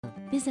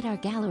Visit our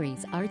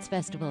galleries, arts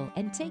festival,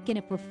 and take in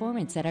a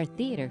performance at our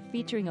theater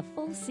featuring a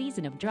full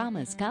season of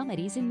dramas,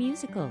 comedies, and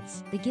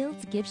musicals. The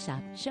Guild's Gift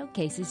Shop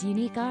showcases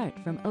unique art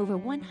from over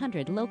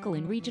 100 local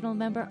and regional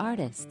member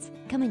artists.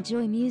 Come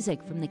enjoy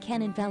music from the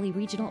Cannon Valley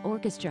Regional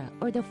Orchestra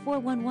or the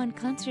 411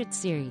 Concert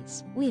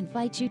Series. We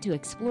invite you to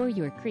explore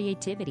your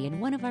creativity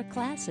in one of our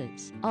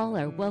classes. All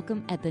are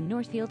welcome at the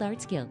Northfield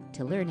Arts Guild.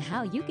 To learn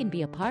how you can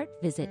be a part,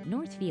 visit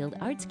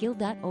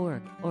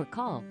northfieldartsguild.org or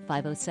call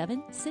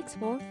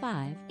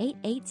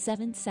 507-645-8877.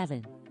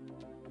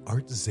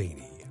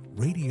 ArtZany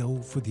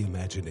Radio for the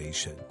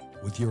Imagination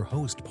with your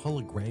host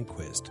Paula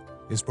Granquist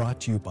is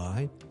brought to you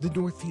by the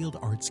Northfield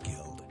Arts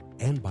Guild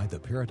and by the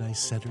Paradise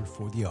Center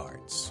for the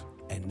Arts.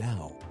 And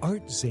now,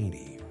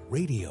 ArtZany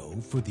Radio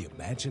for the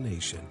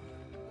Imagination.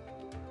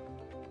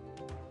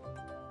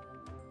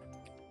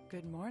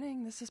 Good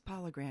morning, this is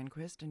Paula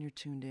Granquist, and you're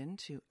tuned in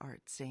to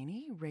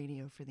ArtZany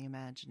Radio for the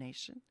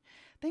Imagination.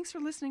 Thanks for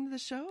listening to the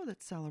show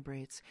that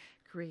celebrates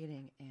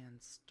creating and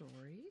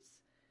stories.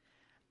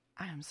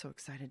 I am so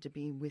excited to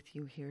be with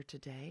you here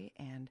today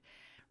and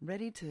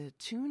ready to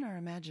tune our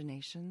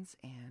imaginations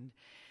and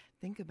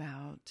think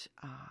about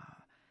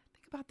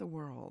the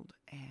world.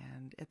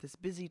 And at this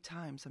busy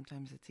time,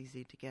 sometimes it's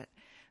easy to get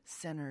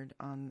centered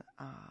on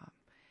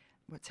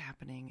what's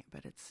happening,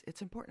 but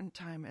it's important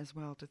time as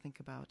well to think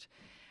about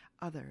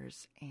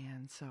others.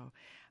 And so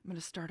I'm going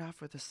to start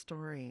off with a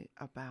story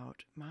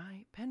about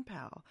my pen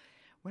pal.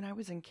 When I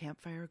was in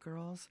Campfire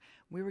Girls,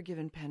 we were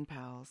given pen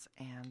pals,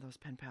 and those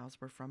pen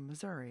pals were from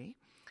Missouri,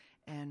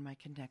 and my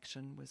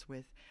connection was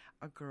with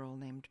a girl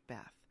named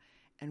Beth.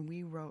 And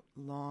we wrote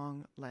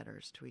long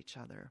letters to each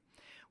other.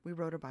 We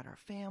wrote about our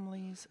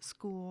families,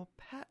 school,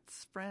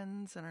 pets,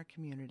 friends, and our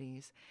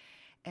communities.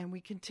 And we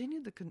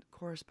continued the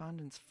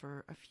correspondence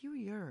for a few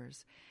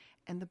years.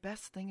 And the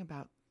best thing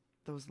about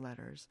those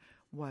letters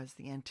was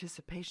the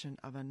anticipation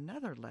of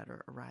another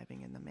letter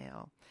arriving in the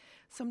mail.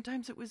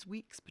 Sometimes it was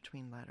weeks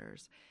between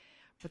letters.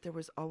 But there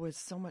was always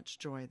so much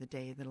joy the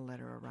day that a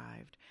letter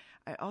arrived.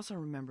 I also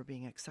remember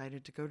being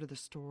excited to go to the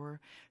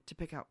store to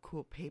pick out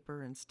cool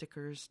paper and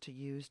stickers to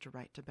use to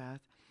write to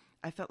Beth.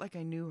 I felt like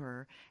I knew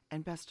her,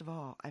 and best of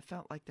all, I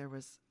felt like there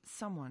was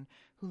someone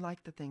who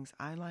liked the things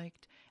I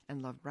liked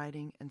and loved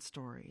writing and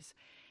stories.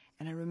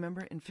 And I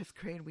remember in 5th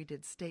grade we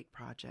did state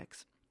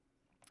projects,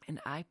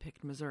 and I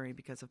picked Missouri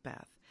because of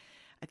Beth.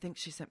 I think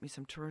she sent me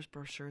some tourist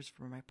brochures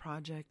for my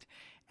project,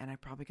 and I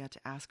probably got to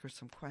ask her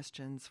some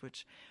questions,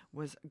 which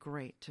was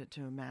great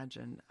to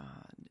imagine.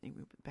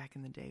 Back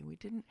in the day, we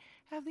didn't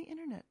have the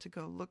internet to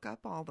go look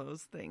up all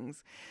those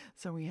things,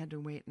 so we had to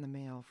wait in the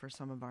mail for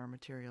some of our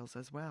materials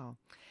as well.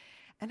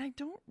 And I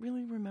don't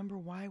really remember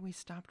why we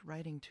stopped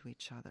writing to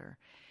each other.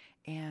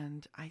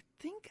 And I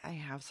think I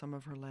have some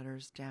of her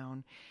letters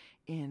down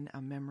in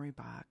a memory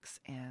box,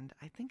 and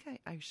I think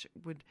I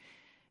would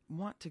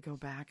want to go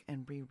back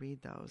and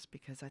reread those,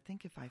 because I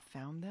think if I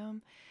found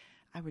them,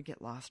 I would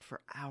get lost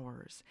for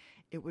hours.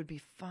 It would be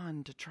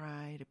fun to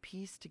try to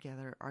piece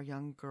together our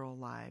young girl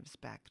lives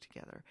back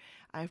together.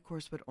 I, of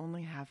course, would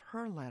only have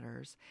her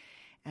letters,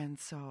 and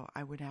so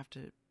I would have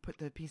to put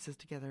the pieces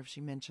together if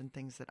she mentioned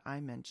things that I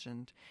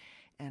mentioned.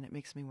 And it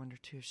makes me wonder,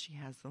 too, if she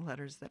has the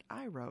letters that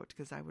I wrote,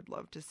 because I would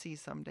love to see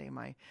someday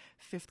my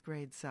 5th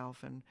grade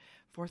self and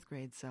 4th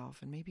grade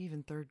self and maybe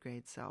even 3rd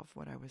grade self,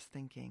 what I was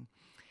thinking.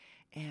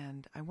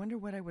 And I wonder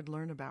what I would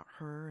learn about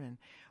her and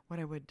what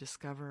I would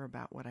discover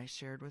about what I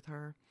shared with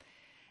her.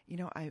 You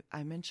know,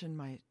 I mentioned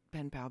my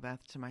pen pal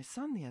Beth to my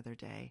son the other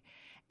day,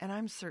 and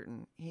I'm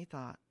certain he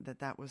thought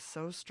that was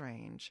so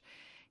strange.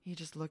 He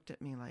just looked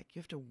at me like, you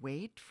have to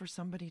wait for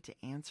somebody to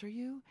answer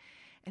you?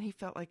 And he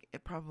felt like I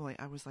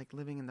was like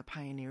living in the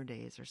pioneer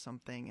days or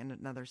something in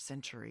another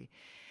century.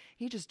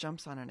 He just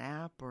jumps on an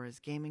app or his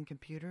gaming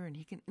computer, and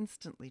he can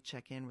instantly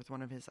check in with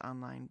one of his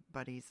online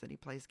buddies that he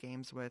plays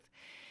games with.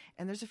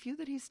 And there's a few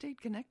that he's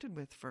stayed connected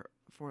with for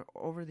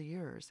over the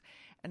years.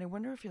 And I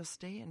wonder if he'll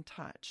stay in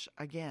touch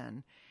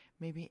again,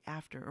 maybe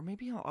after, or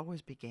maybe he'll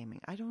always be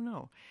gaming. I don't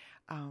know.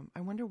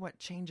 I wonder what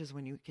changes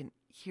when you can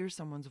hear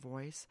someone's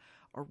voice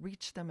or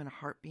reach them in a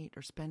heartbeat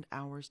or spend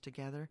hours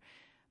together.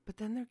 But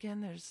then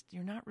again,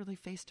 you're not really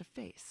face to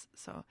face.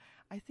 So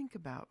I think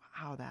about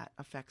how that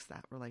affects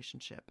that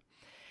relationship.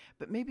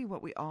 But maybe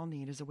what we all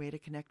need is a way to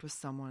connect with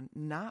someone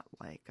not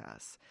like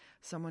us,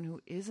 someone who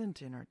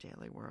isn't in our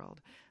daily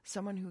world,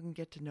 someone who can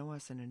get to know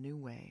us in a new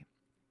way.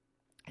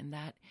 And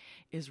that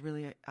is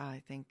really,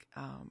 I think,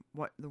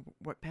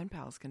 what pen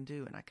pals can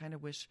do. And I kind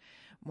of wish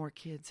more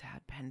kids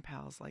had pen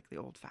pals like the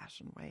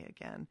old-fashioned way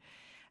again.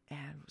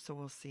 And so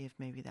we'll see if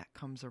maybe that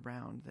comes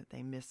around, that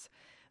they miss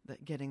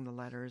getting the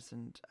letters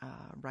and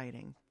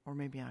writing. Or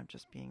maybe I'm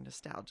just being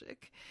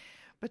nostalgic.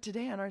 But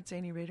today on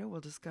ArtZany Radio, we'll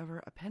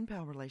discover a pen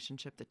pal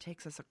relationship that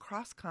takes us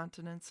across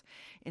continents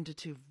into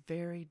two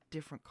very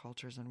different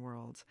cultures and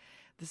worlds.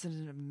 This is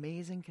an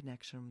amazing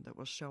connection that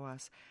will show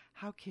us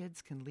how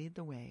kids can lead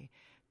the way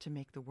to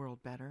make the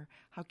world better,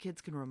 how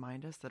kids can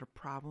remind us that a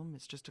problem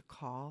is just a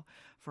call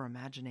for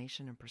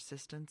imagination and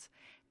persistence,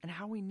 and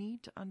how we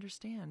need to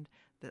understand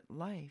that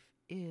life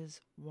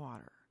is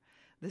water.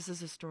 This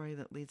is a story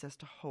that leads us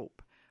to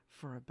hope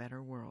for a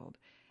better world.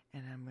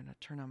 And I'm going to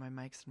turn on my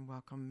mics and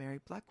welcome Mary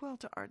Bleckwehl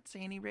to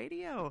ArtZany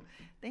Radio.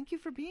 Thank you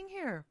for being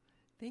here.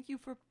 Thank you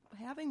for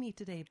having me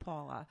today,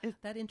 Paula.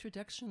 That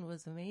introduction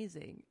was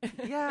amazing.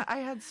 Yeah, I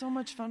had so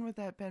much fun with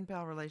that pen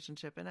pal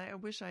relationship, and I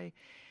wish I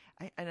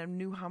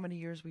knew how many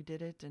years we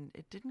did it, and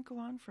it didn't go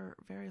on for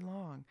very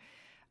long,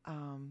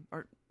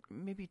 or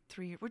maybe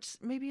 3 years, which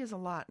maybe is a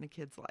lot in a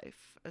kid's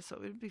life. So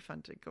it would be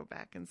fun to go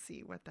back and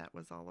see what that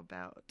was all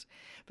about.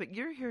 But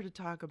you're here to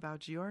talk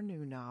about your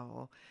new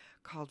novel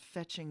called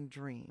Fetching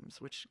Dreams,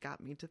 which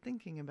got me to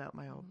thinking about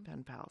my old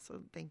pen pal.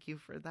 So thank you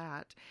for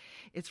that.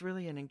 It's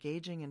really an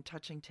engaging and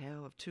touching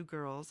tale of two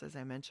girls, as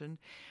I mentioned,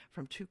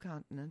 from two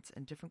continents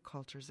and different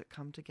cultures that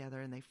come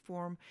together, and they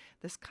form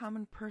this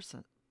common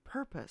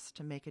purpose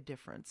to make a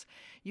difference.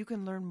 You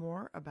can learn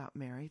more about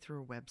Mary through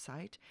her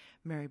website,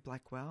 Mary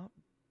Bleckwehl.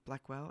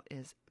 Bleckwehl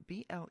is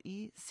BLECKWEHL.com,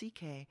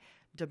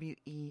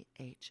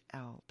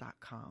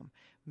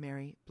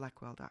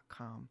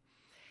 marybleckwehl.com.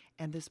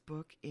 And this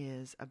book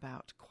is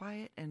about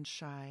quiet and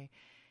shy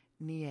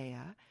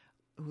Niea,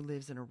 who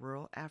lives in a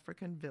rural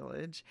African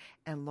village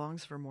and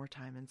longs for more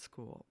time in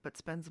school, but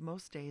spends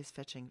most days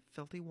fetching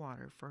filthy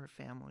water for her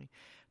family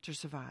to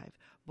survive.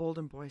 Bold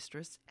and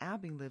boisterous,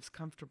 Abby lives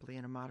comfortably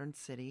in a modern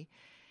city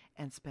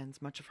and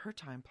spends much of her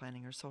time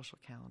planning her social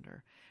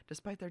calendar.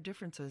 Despite their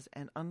differences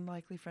and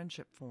unlikely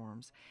friendship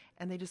forms,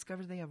 and they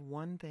discover they have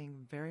one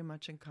thing very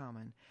much in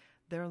common.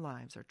 Their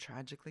lives are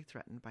tragically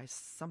threatened by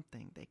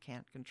something they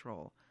can't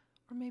control.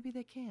 Or maybe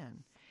they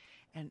can.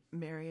 And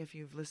Mary, if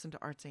you've listened to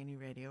ArtZany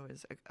Radio,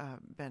 has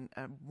been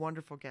a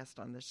wonderful guest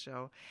on this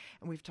show.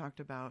 And we've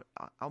talked about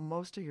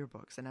most of your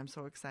books, and I'm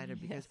so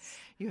excited because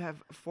you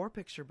have 4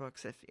 picture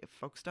books. If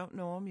folks don't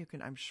know them, you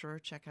can, I'm sure,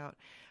 check out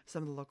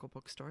some of the local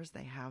bookstores.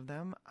 They have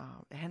them.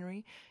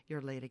 Henry,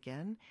 You're Late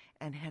Again,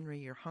 and Henry,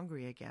 You're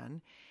Hungry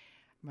Again.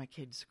 My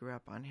kids grew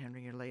up on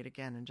Henry, You're Late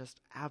Again and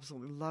just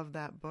absolutely love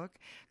that book.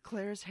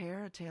 Claire's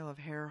Hair, A Tale of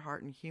Hair,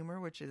 Heart, and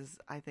Humor, which is,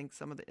 I think,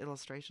 some of the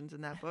illustrations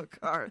in that book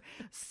are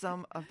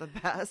some of the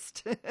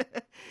best.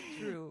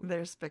 True.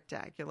 They're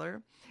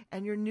spectacular.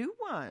 And your new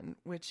one,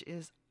 which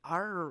is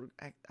Arg,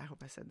 I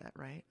hope I said that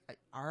right.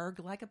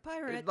 Arg like a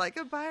pirate. Like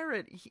a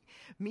pirate.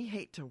 Me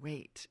Hate to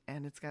Wait.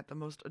 And it's got the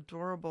most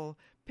adorable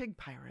pig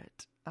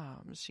pirate.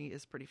 She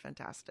is pretty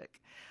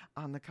fantastic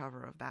on the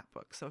cover of that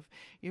book. So if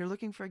you're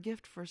looking for a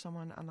gift for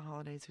someone on the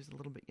holidays who's a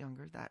little bit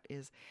younger, that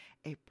is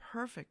a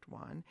perfect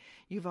one.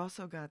 You've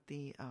also got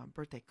the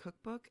birthday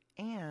cookbook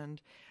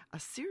and a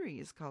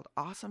series called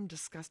Awesome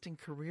Disgusting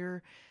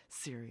Career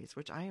Series,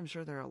 which I am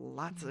sure there are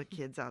lots of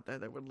kids out there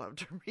that would love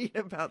to read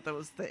about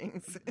those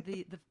things.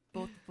 The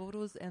both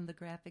photos and the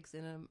graphics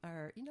in them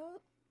are,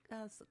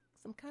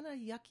 some kind of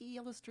yucky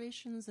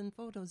illustrations and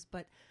photos,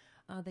 but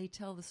they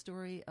tell the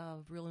story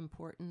of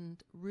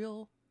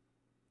real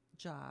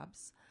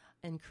jobs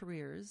and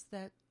careers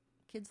that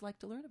kids like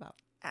to learn about.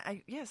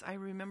 Yes, I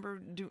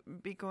remember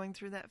going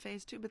through that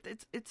phase too, but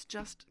it's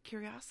just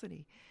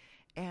curiosity.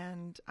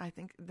 And I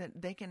think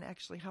that they can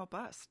actually help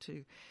us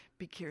to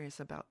be curious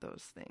about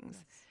those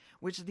things,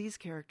 which these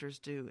characters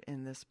do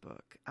in this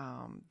book.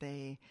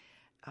 They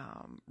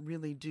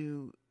really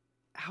do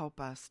help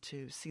us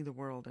to see the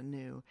world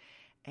anew.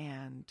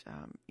 And,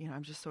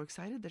 I'm just so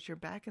excited that you're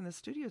back in the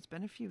studio. It's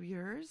been a few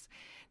years.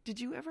 Did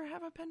you ever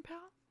have a pen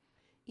pal?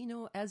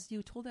 As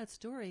you told that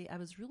story, I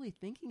was really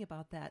thinking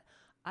about that.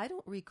 I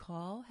don't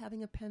recall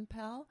having a pen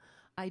pal.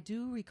 I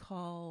do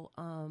recall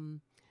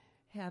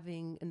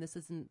having, and this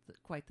isn't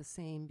quite the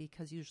same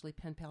because usually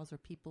pen pals are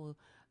people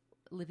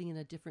living in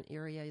a different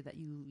area that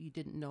you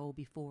didn't know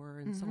before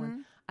and so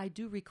on. I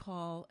do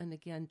recall, and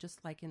again,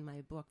 just like in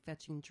my book,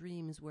 Fetching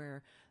Dreams,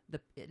 where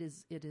it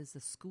is a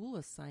school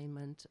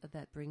assignment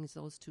that brings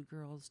those two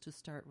girls to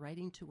start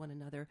writing to one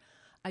another.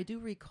 I do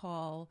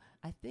recall,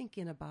 I think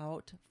in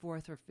about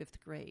 4th or 5th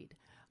grade,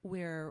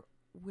 where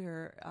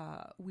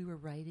we were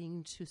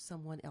writing to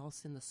someone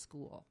else in the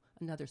school,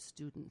 another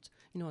student,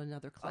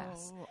 another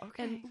class. Oh,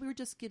 okay. And we were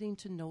just getting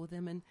to know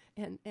them, and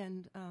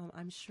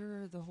I'm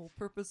sure the whole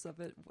purpose of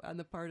it on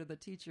the part of the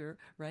teacher,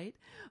 right,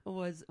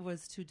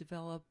 was to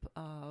develop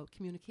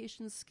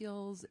communication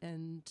skills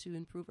and to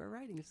improve our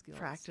writing skills.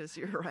 Practice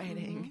your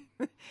writing,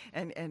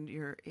 and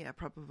your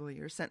probably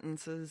your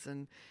sentences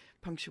and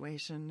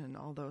punctuation and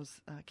all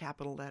those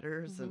capital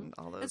letters and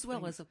all those as well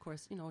things. as, of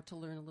course, to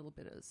learn a little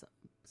bit of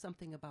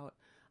something about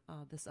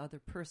this other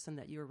person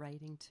that you're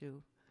writing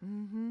to.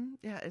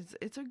 Yeah,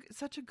 it's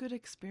such a good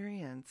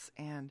experience,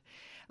 and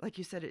like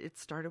you said, it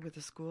started with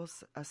a school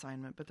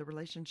assignment, but the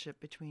relationship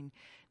between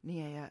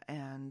Niea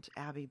and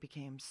Abby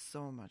became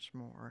so much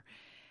more.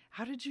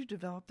 How did you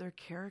develop their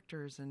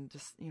characters and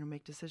just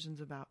make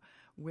decisions about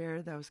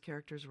where those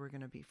characters were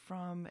going to be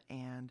from,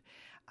 and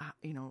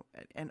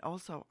and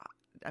also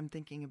I'm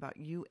thinking about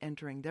you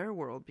entering their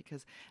world,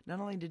 because not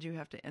only did you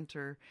have to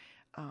enter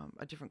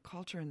a different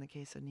culture in the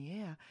case of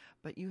Niea,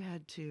 but you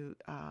had to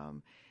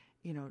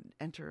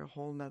enter a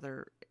whole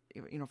nother,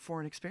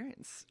 foreign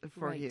experience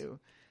for you.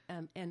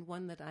 And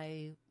one that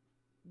I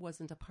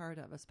wasn't a part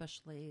of,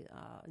 especially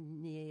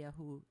Niea,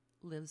 who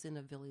lives in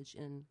a village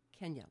in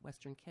Kenya,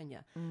 Western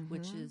Kenya,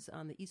 which is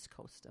on the east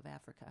coast of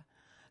Africa.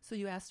 So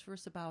you asked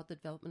first about the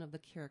development of the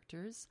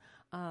characters.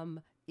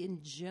 In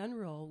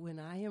general, when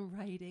I am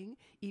writing,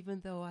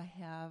 even though I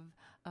have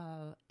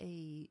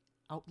a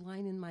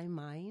outline in my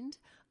mind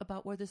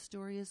about where the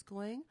story is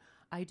going,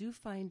 I do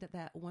find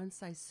that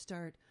once I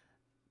start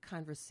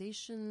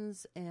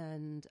conversations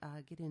and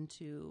get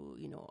into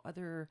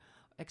other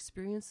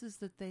experiences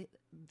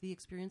the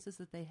experiences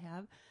that they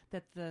have,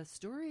 that the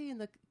story and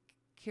the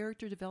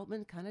character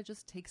development kind of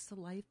just takes a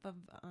life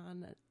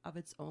of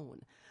its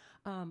own.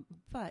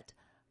 But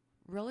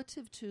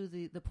relative to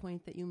the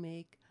point that you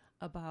make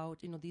about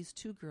these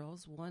two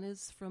girls, one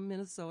is from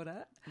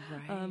Minnesota,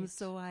 right?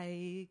 So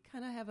I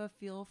kind of have a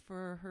feel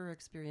for her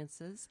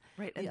experiences,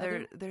 right?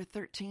 And they're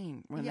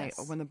 13 when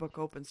when the book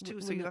opens too,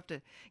 so you have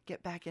to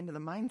get back into the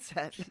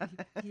mindset.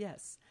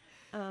 Yes,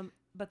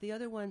 but the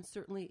other one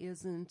certainly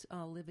isn't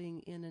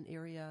living in an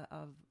area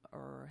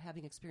or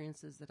having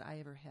experiences that I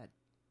ever had,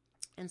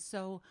 and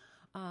so.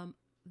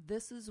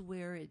 This is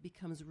where it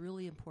becomes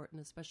really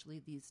important, especially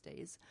these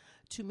days,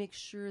 to make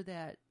sure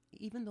that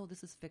even though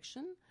this is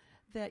fiction,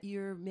 that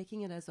you're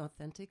making it as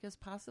authentic as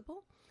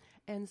possible.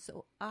 And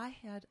so I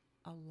had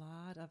a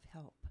lot of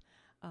help.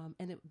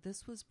 And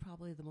this was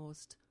probably the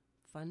most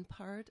fun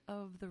part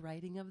of the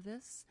writing of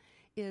this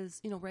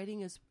is,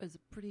 writing is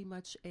pretty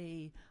much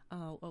a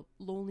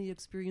lonely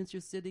experience.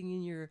 You're sitting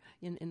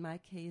in my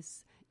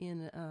case,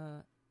 in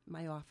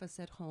my office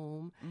at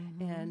home,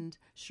 and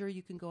sure,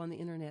 you can go on the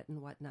internet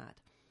and whatnot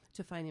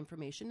to find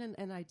information,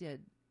 and I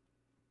did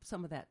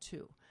some of that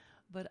too.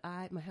 But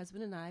my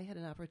husband and I had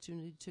an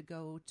opportunity to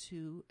go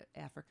to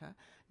Africa,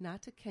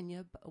 not to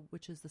Kenya,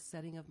 which is the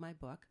setting of my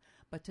book,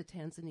 but to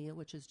Tanzania,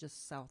 which is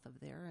just south of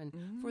there. And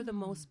for the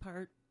most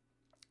part,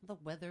 the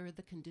weather,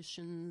 the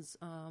conditions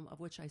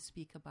of which I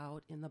speak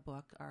about in the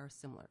book are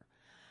similar.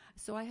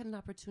 So I had an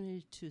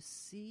opportunity to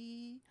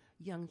see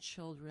young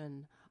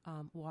children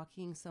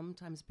walking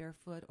sometimes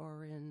barefoot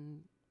or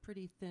in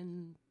pretty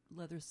thin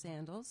leather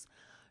sandals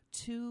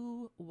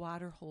to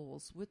water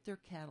holes with their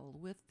cattle,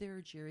 with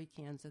their jerry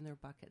cans and their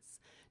buckets,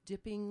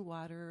 dipping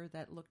water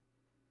that looked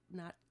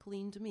not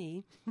clean to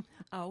me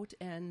out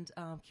and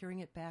carrying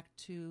it back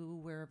to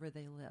wherever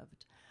they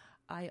lived.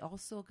 I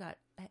also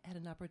had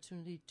an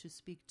opportunity to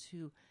speak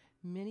to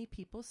many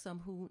people,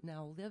 some who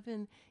now live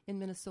in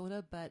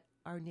Minnesota but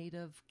are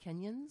native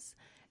Kenyans,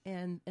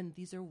 and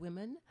these are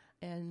women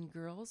and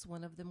girls.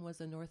 One of them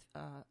was an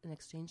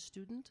exchange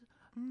student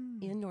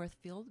in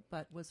Northfield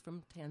but was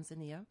from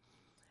Tanzania.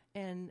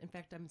 And in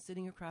fact, I'm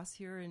sitting across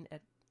here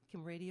at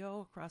Kim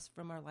Radio, across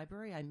from our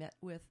library. I met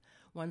with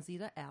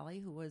Wanzita Ali,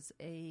 who was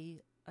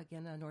a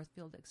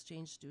Northfield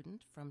exchange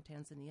student from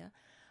Tanzania.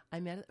 I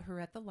met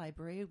her at the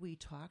library. We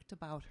talked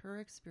about her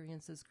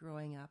experiences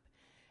growing up.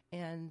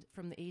 And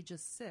from the age of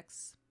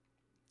 6,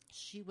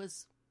 she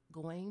was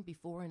going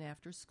before and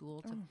after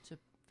school to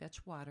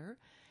fetch water.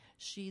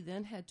 She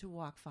then had to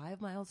walk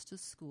 5 miles to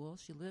school.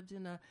 She lived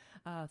in a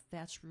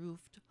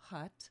thatch-roofed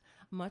hut,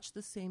 much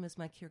the same as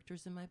my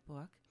characters in my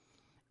book.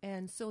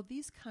 And so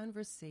these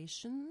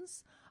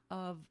conversations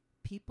of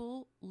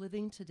people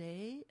living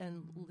today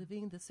and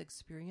living this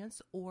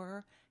experience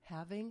or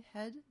having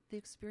had the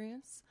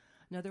experience.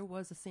 Another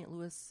was a St.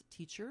 Louis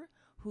teacher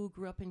who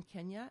grew up in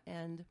Kenya,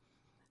 and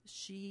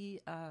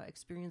she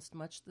experienced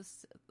much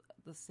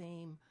the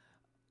same.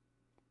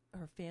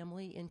 Her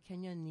family in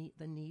Kenya,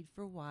 the need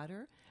for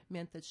water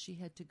meant that she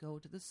had to go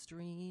to the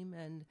stream,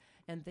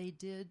 and they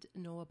did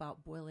know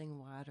about boiling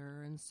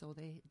water, and so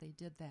they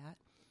did that.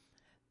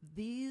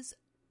 These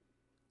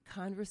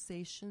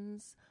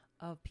conversations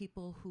of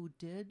people who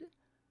did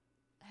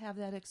have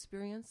that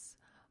experience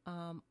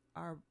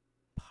are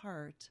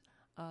part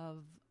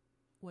of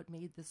what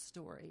made this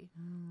story,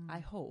 I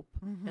hope,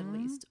 at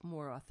least,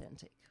 more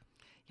authentic.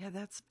 Yeah,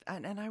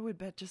 and I would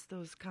bet just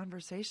those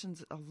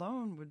conversations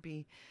alone would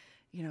be,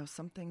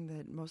 something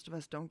that most of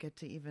us don't get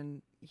to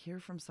even hear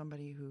from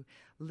somebody who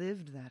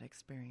lived that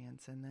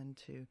experience, and then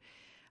to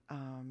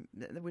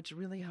which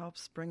really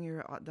helps bring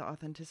the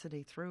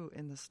authenticity through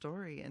in the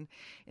story. And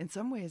in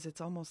some ways,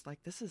 it's almost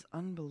like this is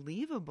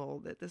unbelievable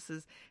that this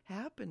is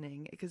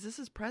happening, because this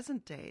is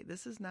present day.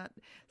 This is not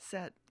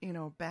set,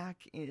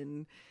 back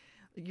in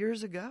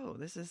years ago.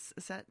 This is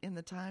set in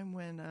the time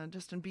when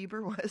Justin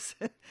Bieber was,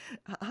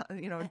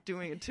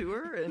 doing a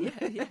tour. And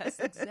yes,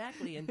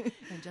 exactly. And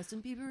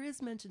Justin Bieber is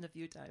mentioned a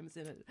few times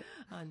in it,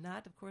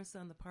 not, of course,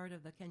 on the part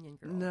of the Kenyan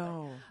girl.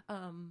 No.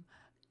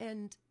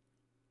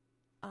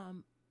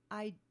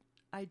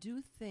 I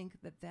do think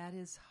that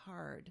is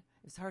hard.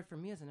 It's hard for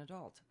me as an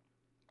adult,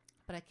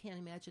 but I can't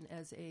imagine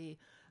as a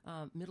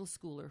middle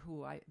schooler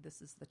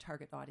this is the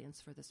target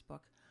audience for this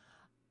book,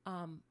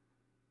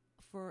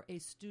 for a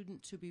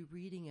student to be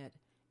reading it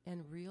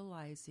and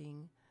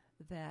realizing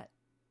that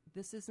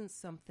this isn't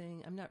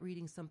something, I'm not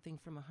reading something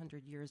from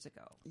 100 years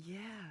ago.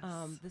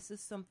 Yes. This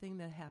is something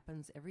that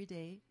happens every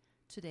day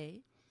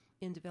today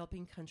in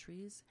developing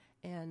countries,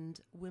 and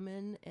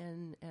women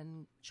and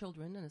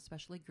children, and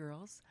especially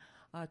girls,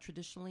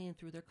 traditionally and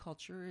through their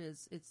culture,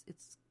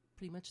 it's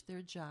pretty much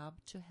their job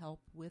to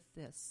help with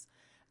this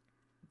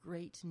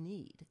great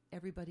need.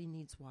 Everybody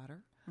needs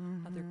water.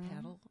 Their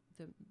cattle,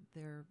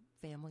 their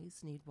families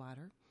need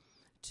water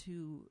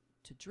to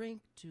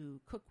drink,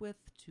 to cook with,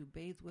 to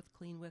bathe with,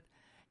 clean with,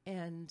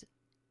 and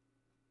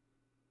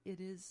it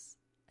is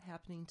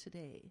happening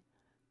today.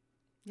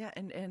 Yeah,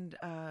 and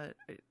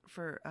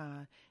for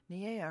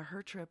Nia,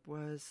 her trip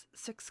was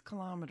 6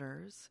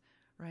 kilometers,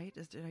 right?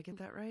 Did I get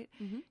that right?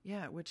 Mm-hmm.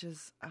 Yeah, which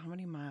is how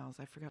many miles?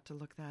 I forgot to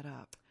look that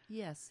up.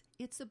 Yes,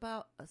 it's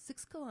about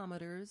 6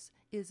 kilometers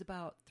is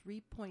about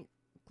a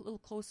little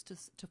close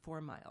to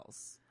 4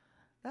 miles.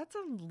 That's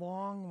a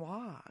long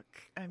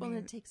walk. I Well, mean,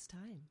 it takes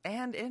time.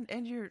 And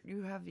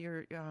you have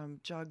your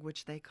jug,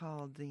 which they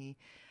called the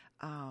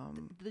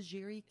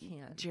jerry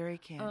can. Jerry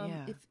can,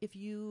 yeah. If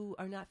you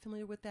are not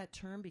familiar with that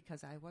term,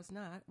 because I was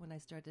not when I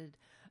started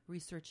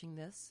researching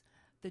this,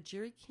 the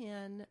jerry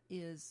can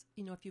is,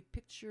 if you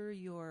picture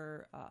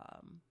your,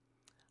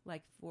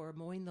 like for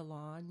mowing the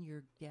lawn,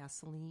 your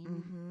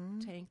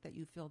gasoline tank that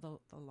you fill the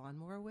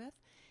lawnmower with,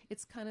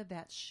 it's kind of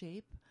that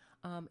shape,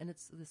 and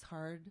it's this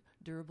hard,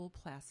 durable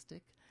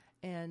plastic,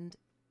 and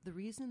the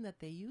reason that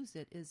they use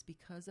it is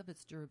because of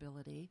its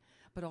durability,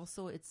 but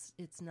also it's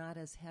not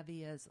as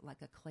heavy as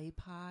like a clay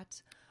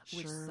pot,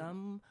 which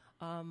some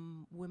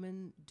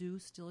women do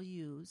still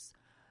use.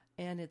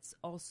 And it's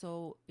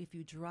also, if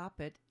you drop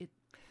it, it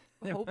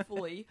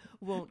hopefully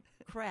won't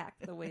crack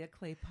the way a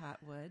clay pot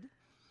would.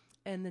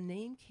 And the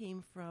name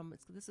came from,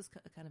 this is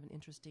kind of an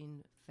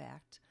interesting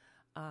fact.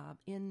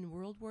 In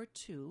World War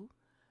II,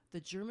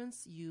 the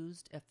Germans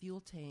used a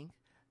fuel tank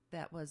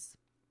that was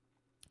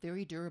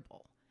very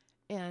durable.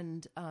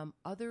 And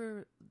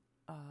other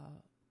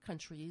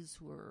countries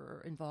who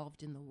were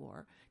involved in the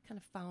war kind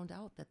of found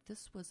out that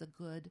this was a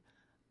good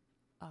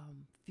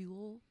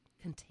fuel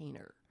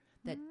container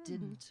that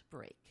didn't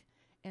break.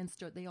 And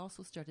they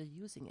also started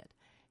using it.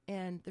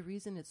 And the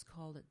reason it's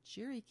called a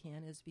jerry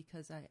can is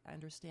because I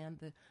understand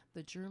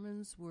the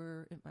Germans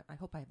were, I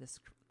hope I have this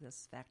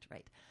fact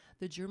right,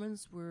 the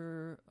Germans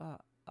were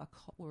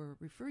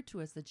referred to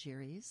as the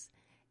Jerrys.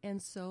 And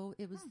so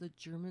it was the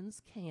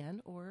Germans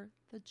can or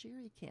the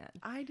jerry can.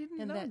 I didn't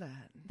know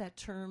that. That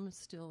term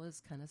still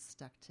is kind of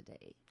stuck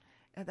today.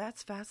 And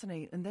that's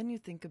fascinating. And then you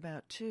think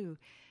about, too,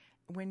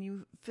 when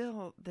you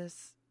fill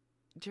this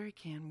jerry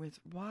can with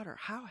water,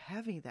 how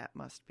heavy that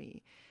must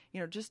be.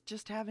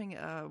 Just having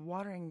a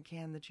watering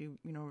can that you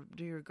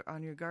do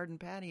on your garden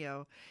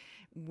patio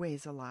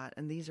weighs a lot,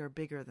 and these are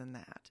bigger than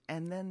that.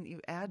 And then you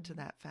add to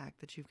that fact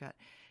that you've got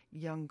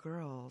young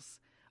girls,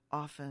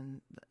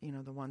 often,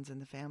 the ones in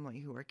the family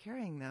who are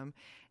carrying them.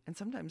 And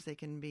sometimes they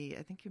can be,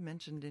 I think you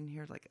mentioned in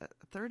here, like a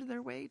third of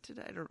their weight,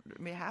 or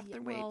maybe half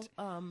their weight.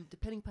 Well,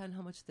 depending upon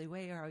how much they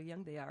weigh or how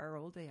young they are or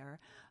old they are,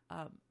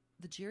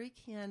 the jerry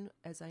can,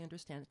 as I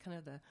understand, kind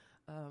of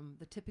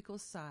the typical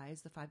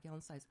size, the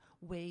 5-gallon size,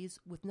 weighs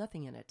with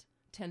nothing in it,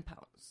 10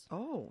 pounds.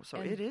 Oh, so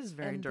it is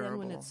very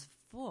durable. And then when it's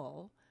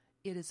full,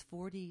 it is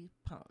 40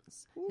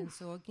 pounds. Oof. And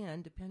so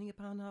again, depending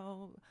upon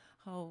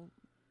how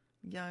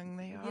young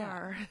they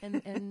are.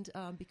 and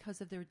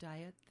because of their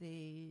diet,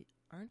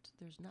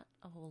 there's not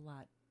a whole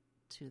lot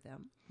to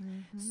them.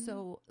 Mm-hmm.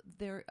 So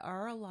there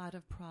are a lot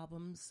of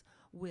problems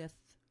with,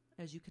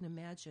 as you can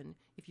imagine,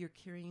 if you're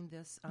carrying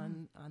this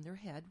on their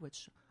head,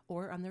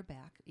 or on their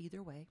back,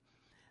 either way,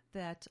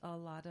 that a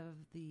lot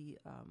of the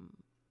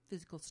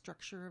physical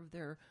structure of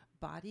their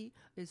body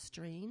is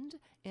strained,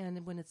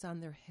 and when it's on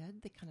their head,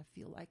 they kind of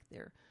feel like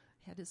their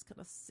head is kind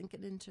of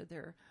sinking into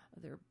their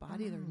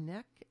body, their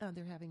neck.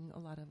 They're having a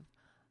lot of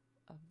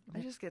I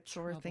just get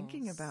sore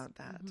thinking about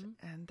that.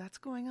 And that's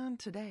going on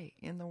today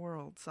in the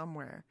world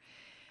somewhere.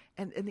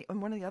 And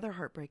one of the other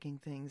heartbreaking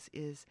things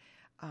is,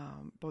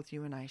 both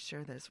you and I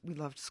share this, we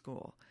loved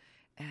school.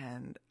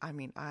 And I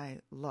mean, I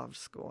loved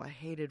school. I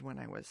hated when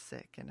I was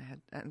sick,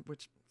 and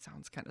which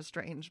sounds kind of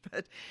strange,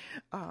 but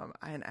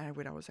and I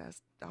would always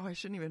ask, I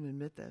shouldn't even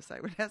admit this, I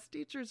would ask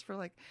teachers for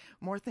like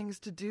more things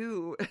to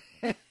do.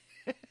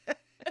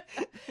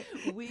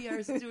 We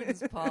are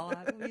students,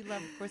 Paula. We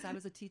love, of course, I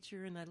was a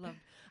teacher, and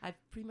I've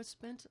pretty much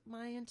spent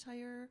my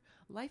entire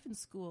life in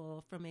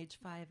school from age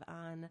 5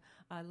 on.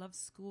 I love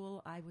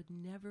school. I would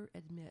never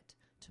admit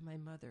to my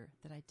mother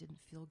that I didn't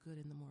feel good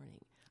in the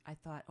morning. I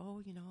thought,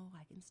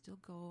 I can still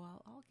go.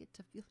 I'll get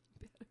to feeling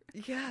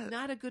better. Yeah.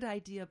 Not a good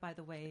idea, by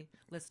the way,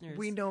 listeners.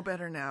 We know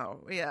better now,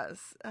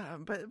 yes.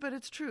 But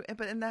it's true.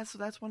 And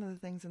that's one of the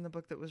things in the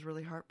book that was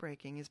really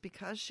heartbreaking, is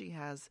because she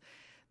has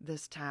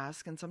this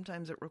task, and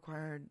sometimes it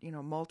required,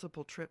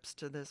 multiple trips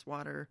to this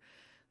water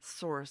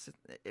source.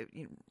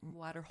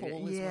 Water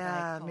hole is what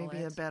I call maybe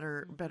it. a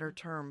better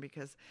term,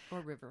 because... Or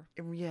river.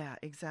 Yeah,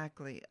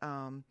 exactly.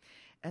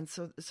 And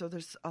so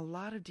there's a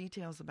lot of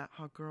details about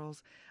how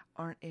girls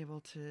aren't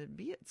able to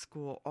be at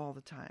school all the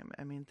time.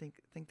 I mean,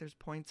 think there's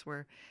points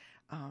where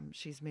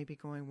she's maybe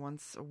going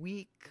once a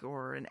week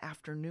or an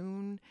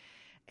afternoon,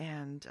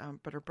 and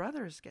but her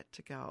brothers get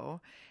to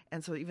go.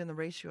 And so even the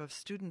ratio of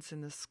students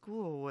in the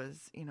school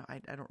was, I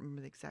don't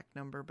remember the exact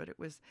number, but it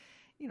was,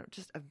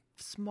 just a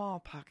small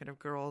pocket of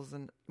girls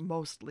and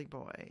mostly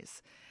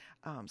boys.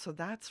 So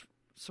that's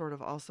sort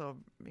of also,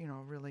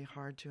 really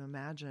hard to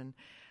imagine.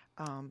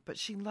 But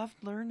she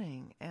loved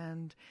learning,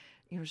 and,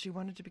 she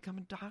wanted to become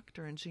a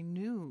doctor, and she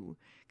knew,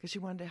 because she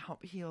wanted to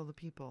help heal the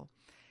people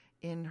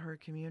in her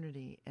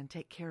community and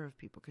take care of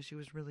people, because she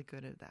was really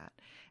good at that.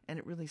 And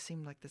it really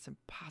seemed like this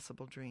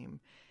impossible dream.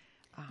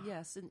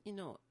 Yes, and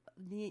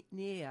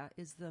Nia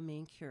is the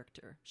main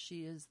character.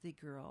 She is the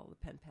girl, the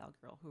pen pal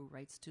girl, who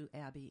writes to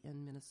Abby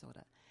in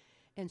Minnesota.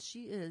 And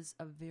she is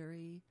a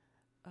very,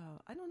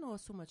 I don't know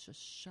so much a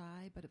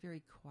shy, but a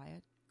very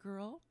quiet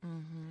girl.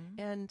 Mm-hmm.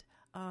 And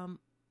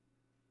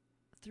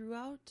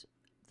throughout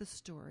the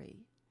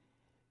story,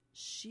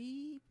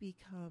 she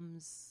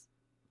becomes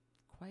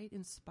quite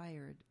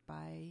inspired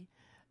by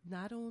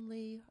not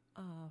only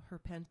her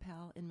pen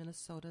pal in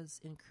Minnesota's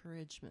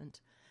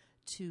encouragement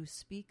to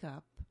speak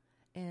up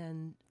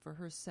and for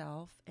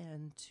herself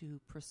and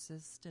to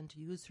persist and to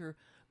use her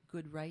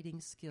good writing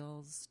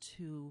skills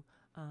to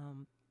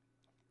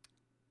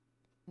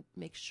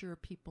make sure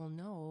people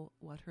know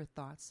what her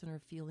thoughts and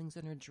her feelings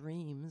and her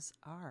dreams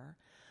are.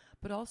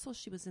 But also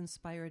she was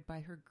inspired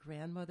by her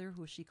grandmother,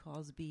 who she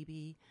calls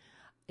Bibi.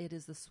 It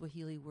is the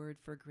Swahili word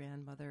for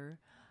grandmother.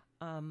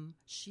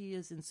 She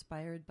is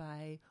inspired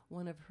by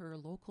one of her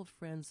local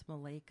friends,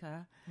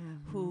 Maleka,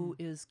 who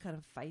is kind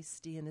of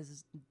feisty and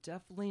is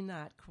definitely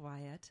not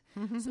quiet.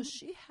 So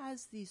she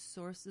has these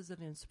sources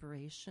of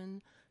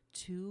inspiration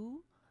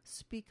to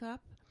speak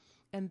up,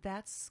 and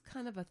that's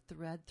kind of a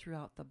thread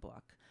throughout the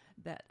book,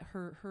 that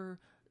her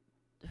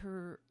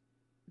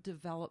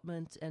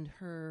development and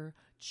her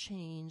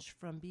change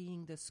from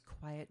being this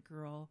quiet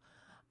girl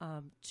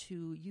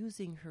to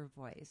using her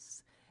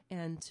voice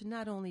and to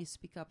not only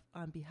speak up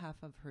on behalf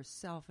of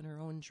herself and her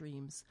own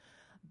dreams,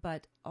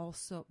 but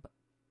also,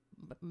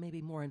 but maybe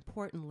more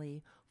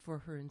importantly, for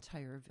her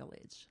entire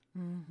village.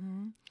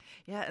 Mm-hmm.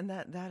 Yeah, and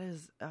that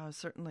is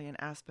certainly an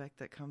aspect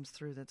that comes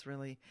through that's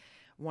really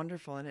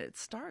wonderful. And it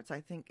starts, I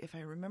think, if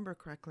I remember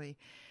correctly,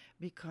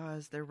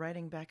 because they're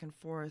writing back and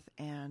forth,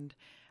 and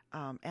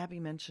Abby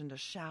mentioned a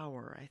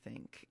shower, I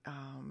think.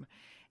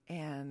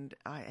 And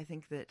I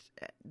think that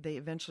they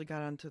eventually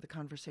got onto the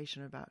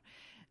conversation about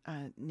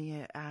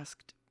Nia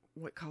asked,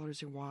 "What color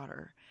is your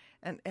water?"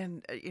 And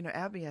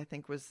Abby, I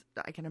think,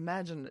 I can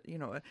imagine,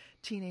 a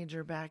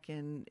teenager back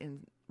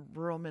in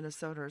rural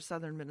Minnesota or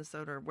southern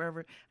Minnesota or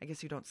wherever. I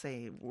guess you don't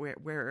say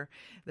where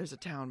there's a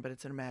town, but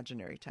it's an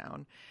imaginary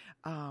town.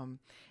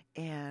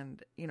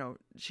 And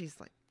she's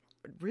like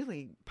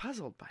really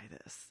puzzled by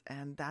this.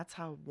 And that's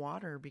how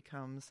water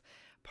becomes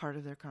part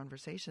of their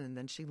conversation. And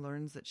then she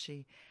learns that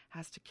she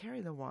has to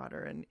carry the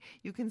water. And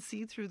you can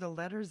see through the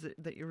letters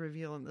that you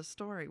reveal in the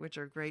story, which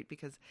are great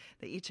because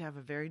they each have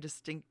a very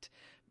distinct,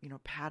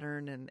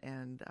 pattern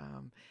and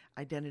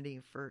identity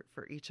for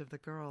each of the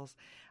girls,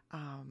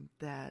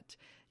 that,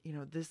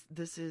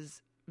 this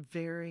is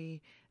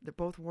that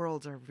both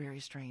worlds are very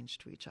strange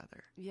to each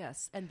other.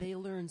 Yes, and they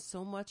learn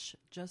so much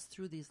just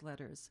through these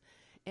letters.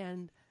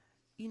 And,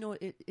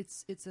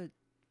 it's a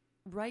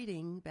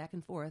writing back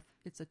and forth.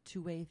 It's a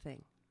two-way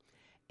thing.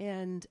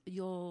 And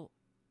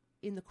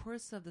in the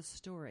course of the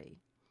story,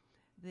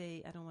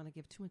 I don't want to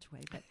give too much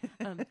away,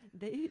 but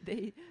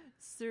they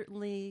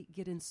certainly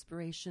get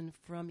inspiration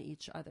from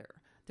each other.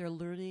 They're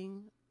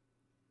learning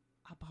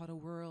about a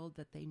world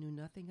that they knew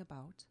nothing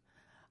about.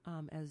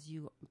 As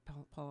you,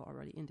 Paul,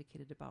 already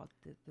indicated about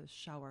the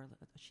shower.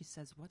 She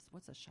says,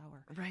 what's a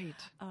shower? Right.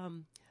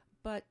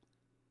 But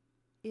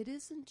it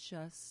isn't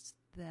just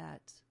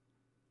that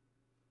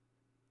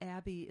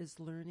Abby is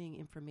learning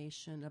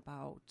information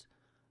about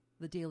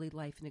the daily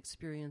life and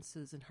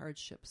experiences and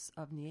hardships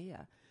of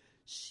Nia.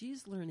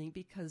 She's learning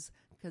because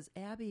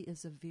Abby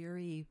is a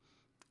very,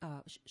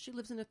 she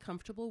lives in a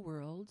comfortable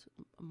world,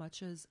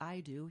 much as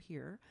I do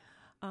here,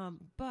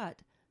 but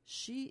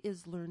she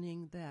is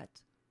learning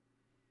that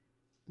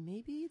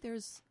maybe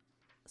there's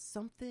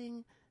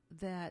something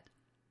that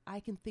I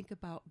can think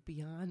about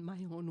beyond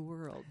my own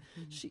world.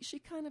 Mm-hmm. She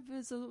kind of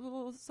is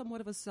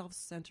somewhat of a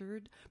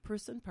self-centered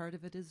person. Part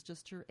of it is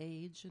just her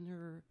age and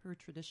her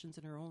traditions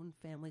and her own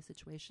family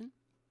situation.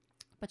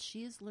 But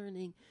she is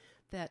learning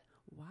that,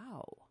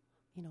 wow,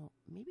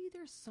 maybe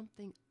there's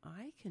something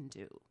I can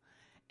do.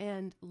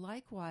 And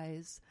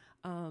likewise,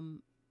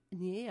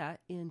 Nia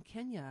in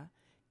Kenya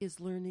is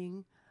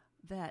learning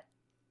that,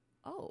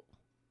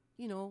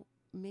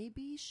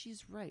 maybe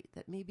she's right,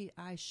 that maybe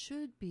I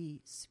should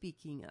be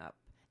speaking up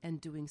and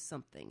doing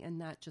something and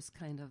not just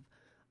kind of,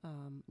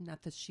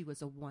 not that she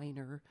was a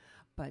whiner,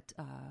 but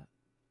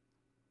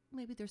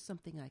maybe there's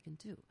something I can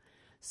do.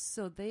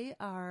 So they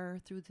are,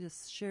 through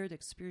this shared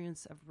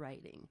experience of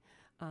writing,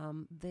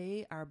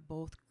 they are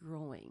both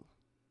growing.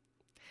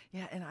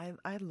 Yeah, and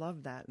I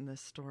love that in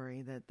this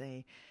story, that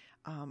they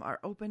are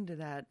open to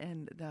that.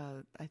 And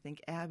I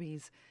think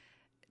Abby's,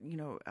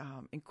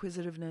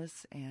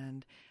 inquisitiveness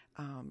and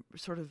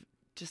sort of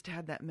just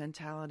had that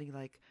mentality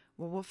like,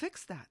 well, we'll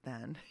fix that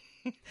then.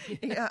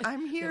 Yeah,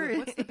 I'm here.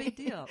 What's the big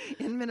deal?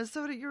 In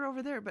Minnesota, you're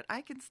over there, but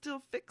I can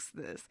still fix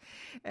this.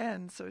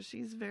 And so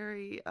she's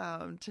very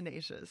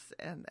tenacious,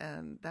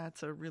 and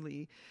that's a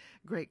really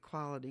great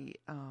quality.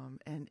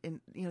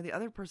 And the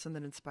other person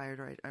that inspired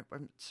her,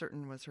 I'm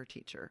certain, was her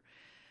teacher,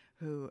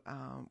 who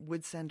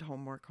would send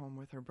homework home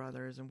with her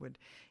brothers and would,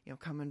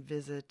 come and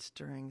visit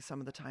during some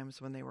of the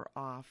times when they were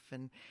off,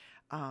 and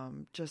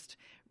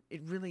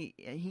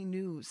he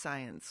knew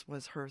science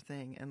was her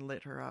thing and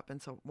lit her up.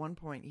 And so at one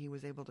point he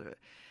was able to,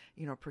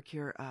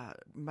 procure a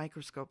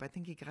microscope. I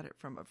think he got it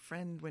from a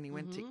friend when he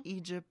went to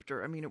Egypt,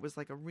 it was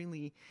like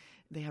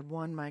they had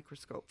one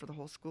microscope for the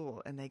whole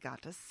school, and they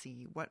got to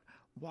see what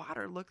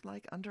water looked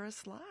like under a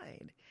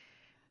slide.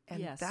 And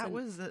yes, that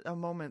was a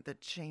moment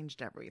that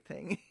changed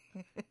everything.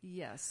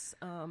 Yes.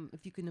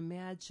 If you can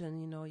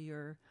imagine,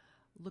 you're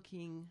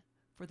looking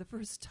for the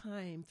first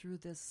time through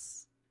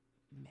this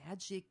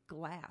magic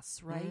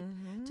glass, right?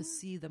 To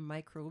see the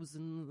microbes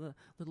and the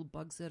little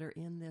bugs that are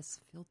in this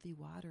filthy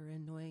water,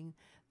 and knowing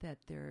that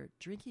they're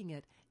drinking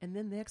it. And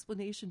then the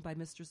explanation by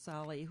Mr.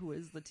 Solly, who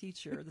is the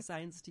teacher, the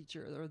science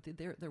teacher, or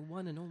their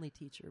one and only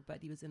teacher,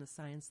 but he was in a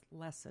science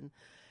lesson,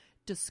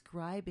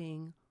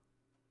 describing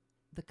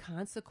the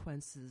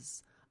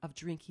consequences of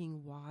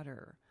drinking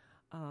water,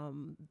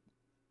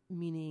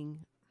 meaning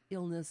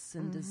illness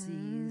and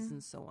disease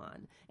and so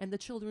on. And the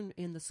children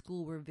in the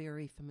school were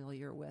very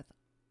familiar with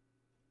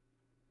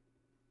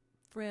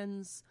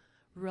friends,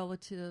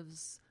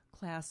 relatives,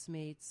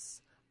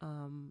 classmates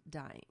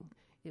dying.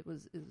 It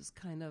was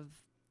kind of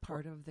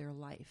part of their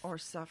life. Or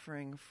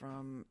suffering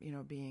from,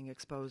 being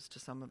exposed to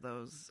some of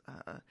those,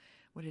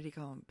 what did he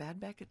call them? Bad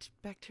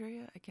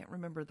bacteria? I can't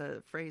remember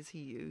the phrase he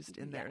used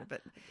in there,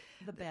 but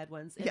the bad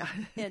ones.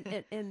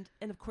 And,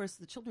 and of course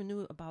the children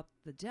knew about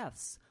the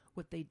deaths.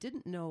 What they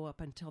didn't know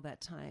up until that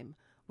time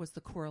was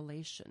the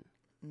correlation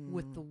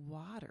with the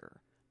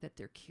water that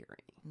they're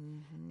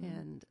carrying.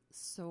 And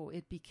so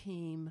it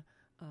became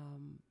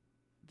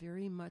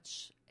very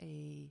much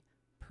a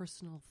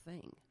personal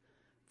thing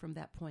from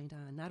that point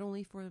on, not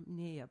only for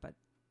Nia, but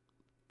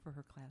for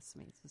her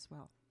classmates as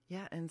well.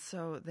 Yeah, and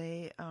so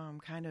they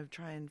kind of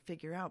try and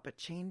figure out, but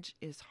change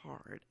is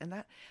hard.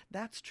 And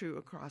that's true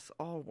across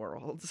all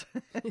worlds.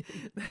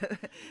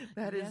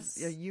 That Yes.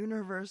 is a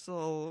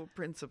universal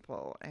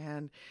principle.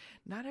 And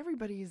not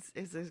everybody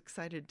is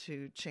excited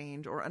to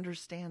change or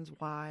understands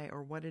why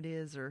or what it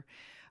is. Or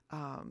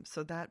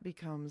so that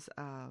becomes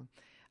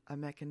a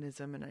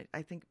mechanism. And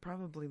I think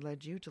probably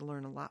led you to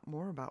learn a lot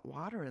more about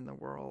water in the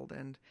world,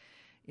 and,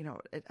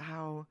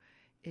 how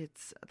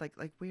it's like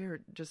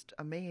we're just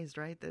amazed,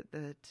 right,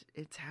 that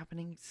it's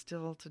happening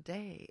still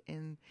today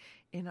in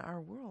our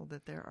world,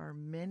 that there are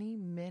many,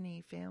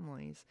 many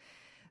families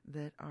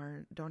that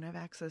don't have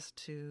access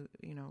to,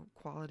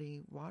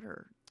 quality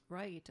water.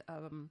 Right.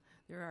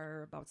 There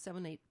are about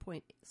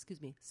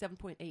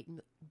 7.8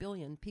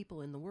 billion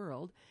people in the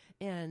world,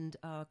 and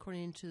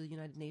according to the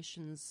United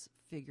Nations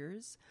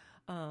figures,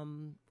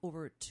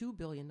 over 2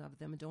 billion of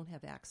them don't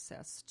have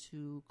access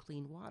to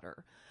clean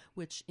water,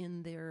 which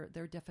in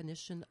their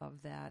definition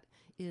of that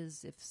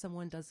is if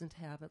someone doesn't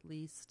have at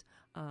least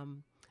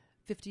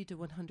 50 to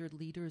 100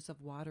 liters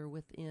of water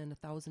within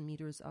 1,000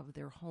 meters of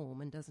their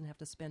home, and doesn't have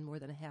to spend more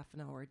than a half an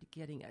hour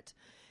getting it.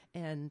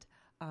 And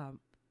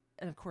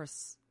of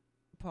course,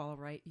 Paul,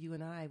 right, you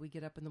and I, we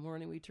get up in the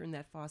morning, we turn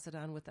that faucet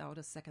on without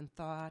a second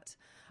thought.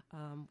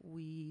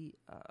 We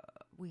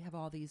have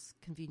all these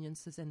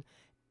conveniences, and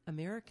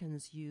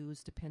Americans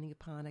use, depending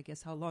upon, I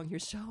guess, how long your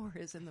shower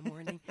is in the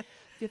morning,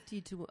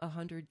 50 to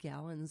 100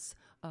 gallons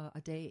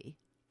a day,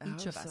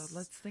 each of us. So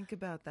let's think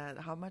about that.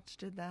 How much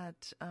did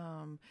that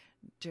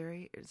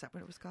jerry, is that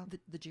what it was called?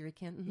 The jerry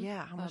can? Mm-hmm.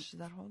 Yeah, how much does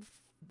that hold?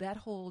 That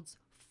holds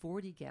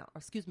 40 gallons,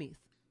 excuse me,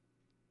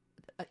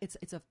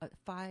 it's a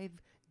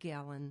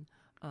 5-gallon.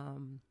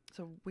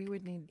 So we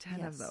would need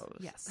 10 of those.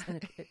 Yes,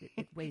 and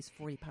it weighs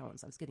 40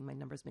 pounds. I was getting my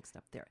numbers mixed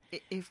up there.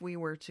 If we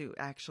were to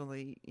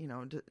actually,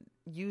 to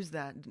use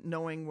that,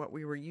 knowing what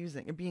we were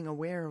using and being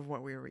aware of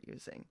what we were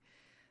using.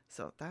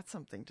 So that's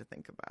something to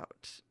think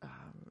about.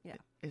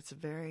 It's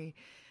very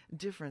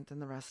different than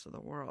the rest of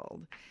the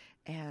world.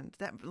 And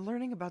that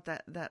learning about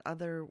that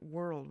other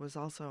world was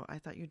also, I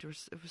thought it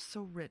was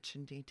so rich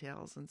in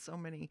details and so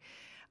many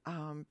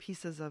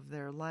pieces of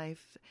their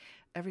life.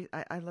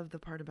 I love the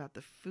part about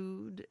the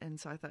food, and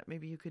so I thought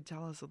maybe you could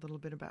tell us a little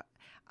bit about.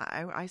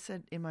 I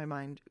said in my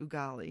mind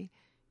ugali.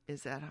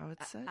 Is that how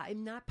it's said?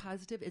 I'm not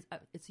positive.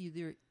 It's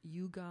either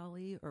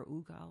ugali or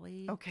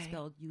ugali. Okay.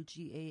 Spelled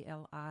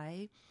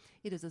Ugali.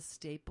 It is a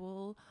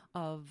staple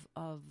of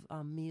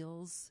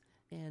meals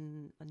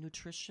and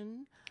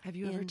nutrition. Have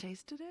you ever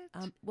tasted it?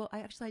 Well,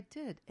 I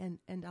did, and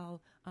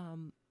I'll.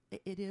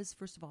 It is,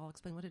 first of all, I'll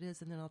explain what it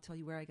is, and then I'll tell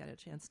you where I got a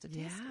chance to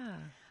taste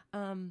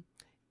it.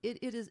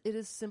 It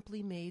is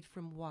simply made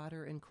from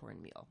water and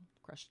cornmeal,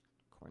 crushed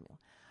cornmeal.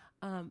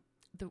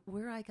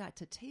 where I got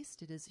to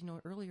taste it is,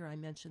 earlier I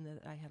mentioned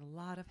that I had a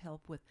lot of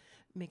help with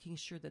making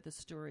sure that the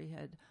story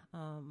had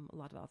a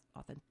lot of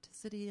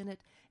authenticity in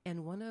it.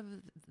 And one of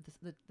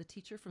the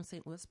teacher from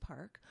St. Louis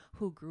Park,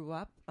 who grew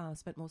up,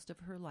 spent most of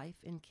her life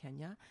in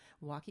Kenya,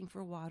 walking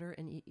for water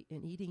and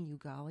eating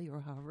ugali,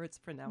 or however it's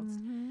pronounced,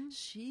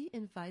 she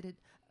invited.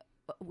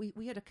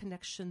 We had a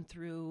connection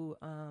through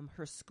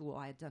her school.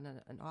 I had done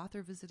an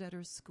author visit at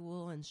her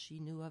school, and she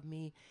knew of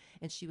me,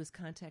 and she was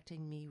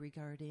contacting me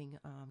regarding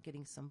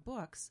getting some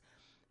books.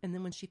 And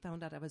then when she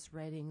found out I was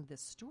writing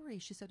this story,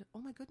 she said, "Oh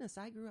my goodness,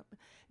 I grew up.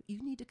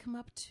 You need to come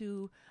up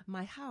to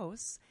my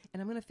house,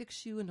 and I'm going to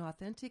fix you an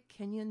authentic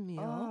Kenyan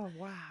meal." Oh,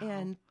 wow.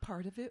 And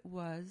part of it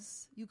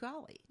was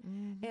ugali.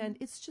 And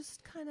it's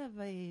just kind of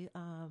a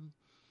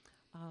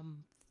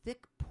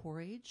thick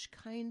porridge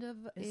kind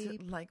of. Is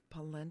it like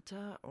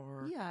polenta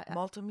or Yeah,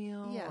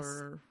 malto-meal? yes.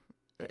 Or,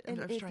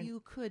 And if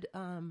you could,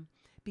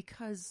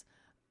 because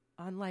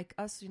unlike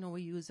us,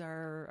 we use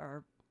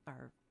our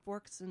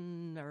forks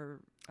and our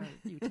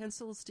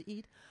utensils to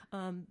eat.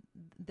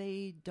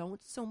 They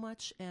don't so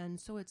much, and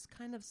so it's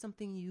kind of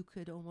something you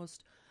could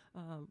almost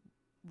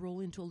roll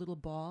into a little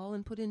ball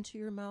and put into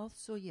your mouth.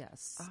 So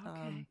yes,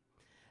 okay.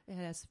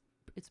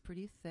 It's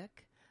pretty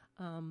thick,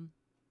 and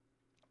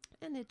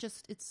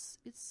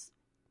it's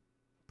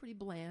pretty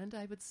bland,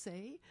 I would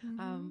say.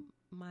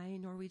 My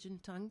Norwegian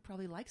tongue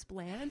probably likes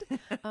bland,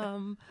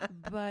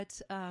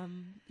 but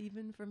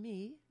even for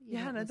me,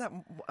 and I thought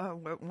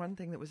one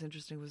thing that was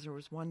interesting was there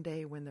was one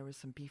day when there was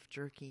some beef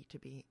jerky to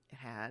be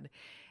had,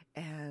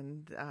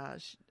 and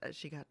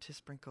she got to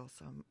sprinkle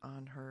some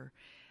on her,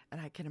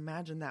 and I can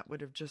imagine that would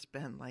have just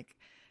been like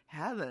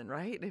heaven,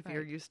 right? If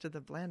you're used to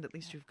the blend, at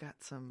least you've got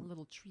some a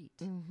little treat.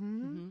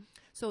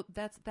 So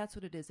that's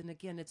what it is. And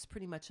again, it's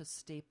pretty much a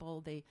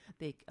staple. They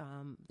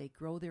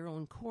grow their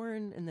own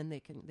corn, and then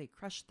they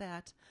crush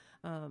that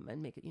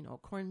and make it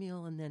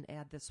cornmeal, and then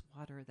add this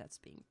water that's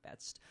being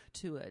fetched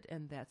to it,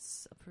 and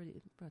that's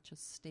pretty much a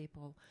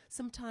staple.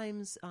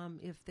 Sometimes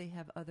if they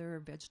have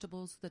other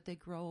vegetables that they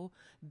grow,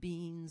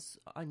 beans,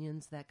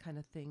 onions, that kind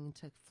of thing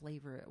to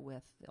flavor it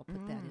with, they'll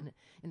put that in it.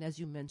 And as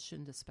you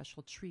mentioned, a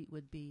special treat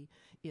would be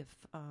if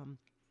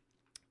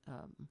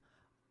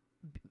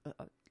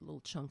little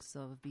chunks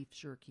of beef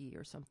jerky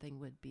or something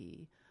would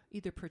be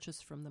either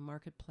purchased from the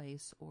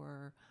marketplace,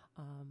 or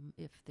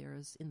if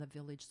there's in the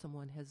village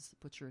someone has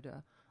butchered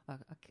a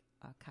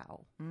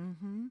cow.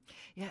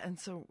 Yeah, and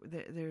so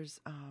there's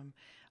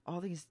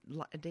all these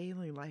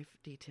daily life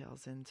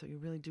details, and so you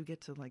really do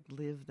get to like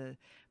live the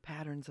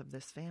patterns of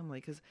this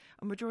family, because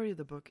a majority of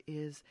the book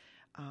is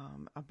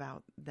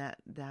about that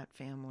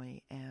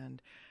family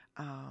and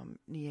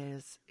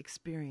Nia's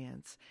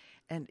experience.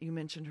 And you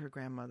mentioned her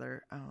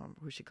grandmother,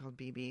 who she called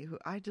Bibi, who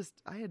I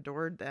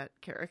adored that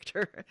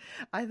character.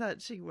 I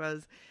thought she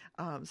was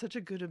such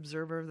a good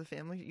observer of the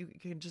family. You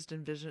can just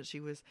envision it.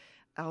 She was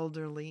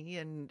elderly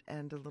and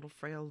a little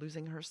frail,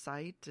 losing her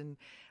sight, and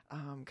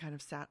kind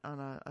of sat on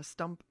a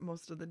stump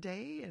most of the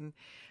day, and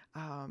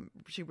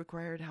she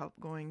required help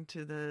going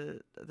to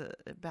the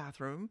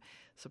bathroom,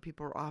 so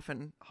people were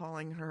often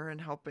hauling her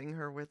and helping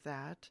her with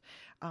that.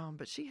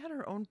 But she had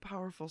her own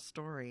powerful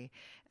story,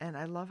 and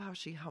I love how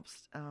she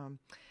helps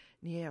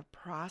Nia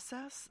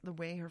process the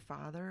way her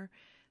father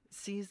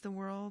sees the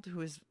world,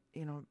 who is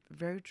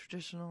very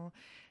traditional.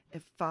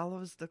 It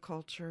follows the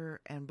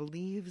culture and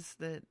believes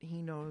that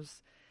he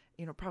knows,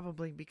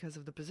 probably because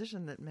of the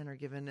position that men are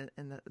given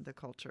in the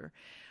culture,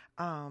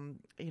 and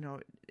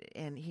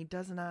he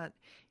does not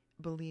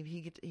believe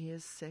he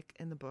is sick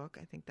in the book.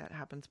 I think that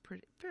happens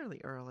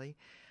fairly early,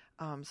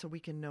 so we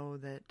can know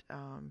that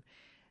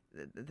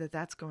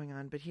that's going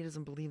on, but he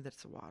doesn't believe that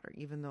it's water,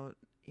 even though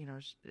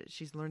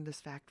she's learned this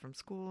fact from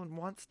school and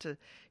wants to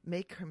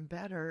make him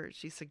better.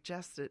 She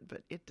suggests it,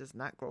 but it does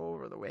not go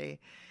over the way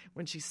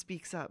when she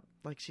speaks up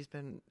like she's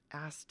been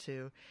asked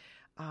to.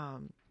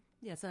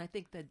 Yes, and I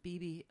think that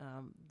Bibi,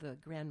 the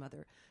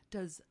grandmother,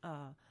 does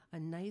a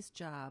nice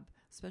job,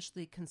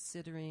 especially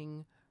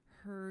considering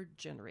her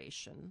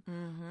generation,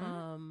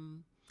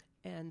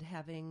 and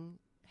having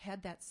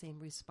had that same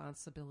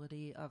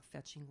responsibility of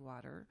fetching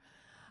water.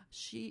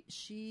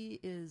 She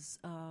is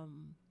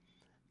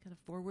kind of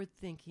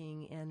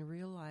forward-thinking and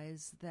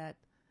realize that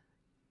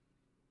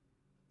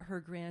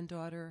her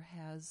granddaughter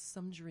has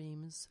some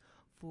dreams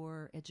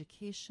for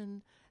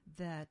education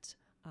that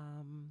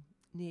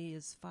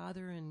Nia's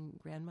father and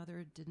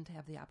grandmother didn't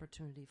have the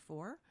opportunity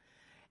for.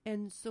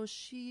 And so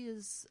she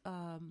is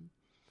a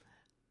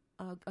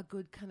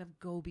good kind of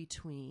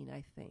go-between,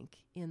 I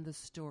think, in the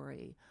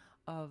story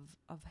of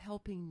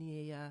helping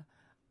Nia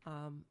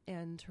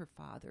and her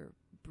father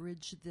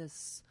bridge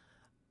this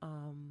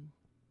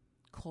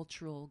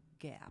cultural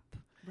gap.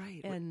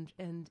 Right.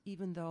 And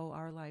even though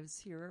our lives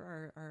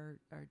here are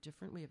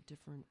different, we have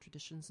different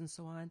traditions and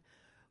so on,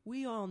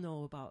 we all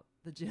know about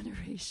the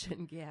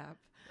generation gap.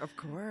 Of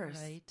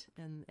course. Right?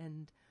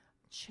 And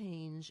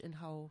change, and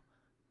how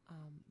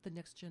the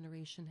next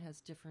generation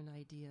has different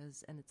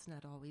ideas, and it's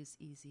not always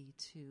easy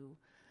to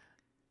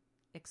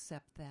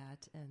accept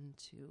that and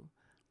to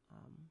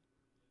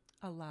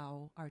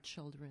allow our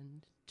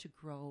children to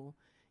grow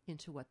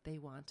into what they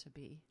want to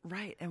be.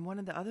 Right. And one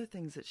of the other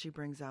things that she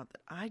brings out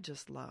that I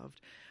just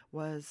loved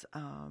was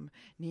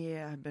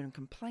Nia had been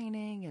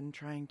complaining and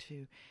trying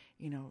to,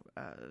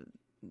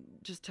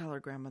 just tell her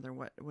grandmother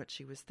what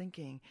she was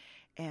thinking.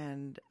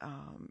 And,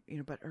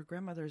 but her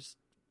grandmother's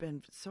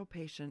been so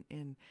patient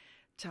in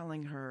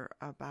telling her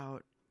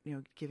about,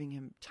 giving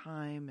him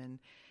time and,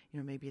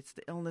 maybe it's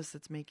the illness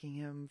that's making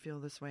him feel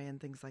this way and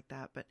things like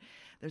that. But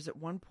there's at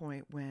one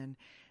point when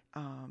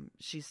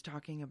she's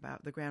talking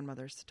about, the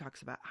grandmother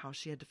talks about how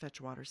she had to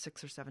fetch water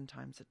 6 or 7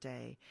 times a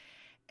day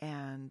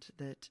and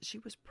that she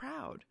was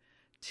proud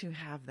to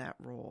have that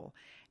role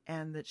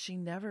and that she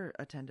never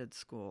attended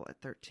school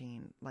at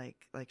 13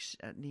 like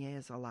Nia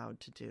is allowed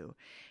to do.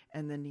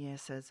 And then Nia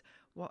says,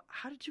 well,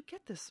 how did you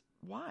get this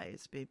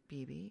wise,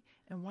 Bibi?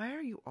 And why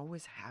are you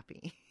always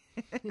happy?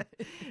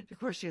 Of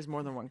course, she has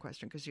more than one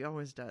question because she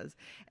always does.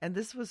 And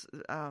this was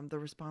the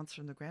response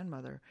from the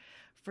grandmother.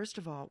 First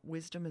of all,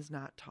 wisdom is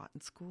not taught in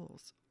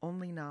schools,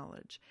 only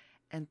knowledge,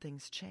 and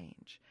things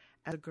change.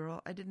 As a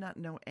girl, I did not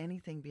know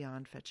anything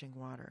beyond fetching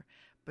water,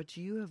 but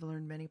you have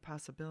learned many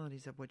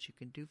possibilities of what you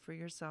can do for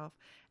yourself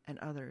and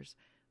others.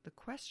 The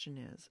question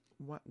is,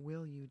 what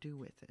will you do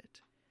with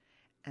it?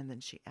 And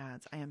then she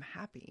adds, I am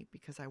happy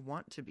because I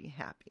want to be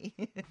happy.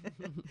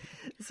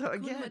 So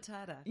again,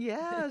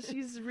 yeah,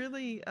 she's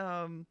really,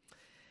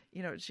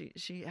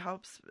 she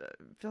helps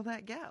fill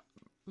that gap.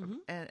 Mm-hmm.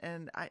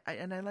 And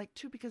I like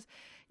too, because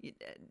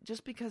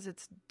just because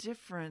it's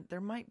different, there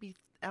might be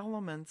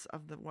elements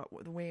of the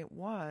way it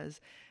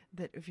was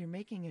that if you're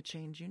making a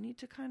change, you need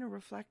to kind of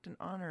reflect and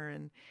honor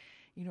and,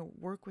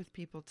 work with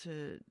people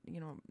to,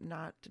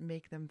 not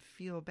make them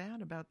feel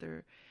bad about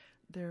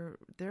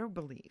their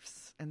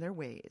beliefs and their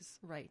ways.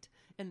 Right.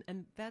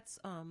 And that's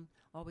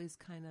always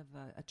kind of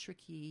a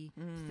tricky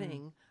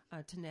thing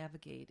to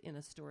navigate in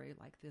a story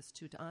like this,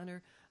 to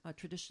honor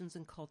traditions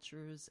and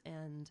cultures.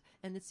 And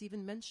it's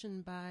even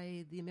mentioned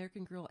by the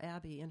American girl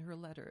Abby in her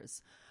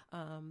letters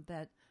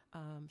that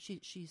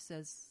she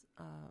says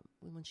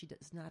when she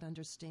is not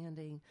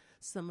understanding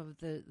some of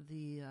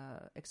the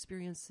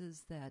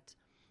experiences that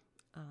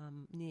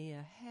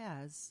Nia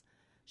has,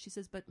 she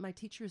says, but my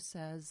teacher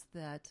says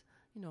that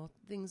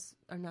things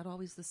are not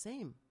always the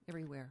same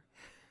everywhere.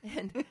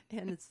 And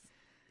it's,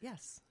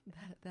 yes,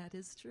 that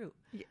is true.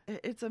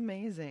 It's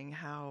amazing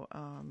how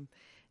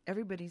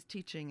everybody's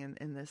teaching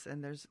in this,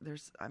 and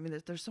there's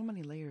so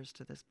many layers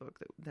to this book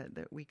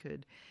that we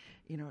could,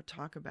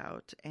 talk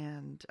about.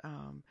 And,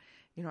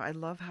 I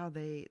love how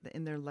they,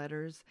 in their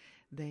letters,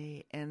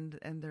 they end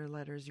their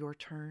letters, your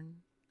turn.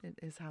 It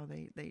is how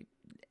they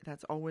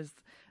that's always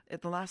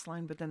at the last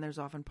line, but then there's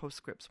often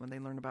postscripts when they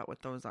learn about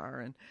what those are.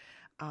 And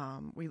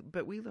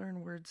we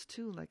learn words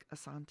too, like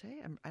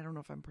asante. I don't know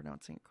if I'm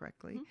pronouncing it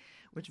correctly,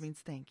 which means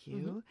thank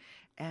you.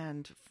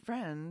 And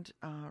friend,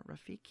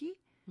 Rafiki.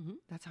 Mm-hmm.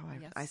 That's how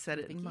I said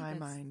it in my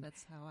mind.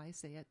 That's how I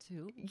say it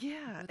too.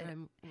 Yeah. Whether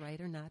I'm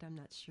right or not, I'm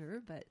not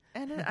sure. But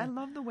I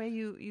love the way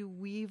you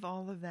weave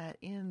all of that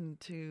in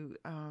to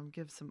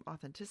give some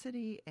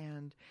authenticity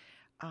and,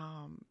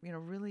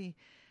 really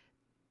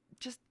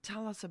just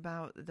tell us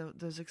about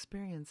those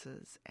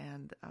experiences.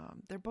 And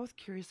they're both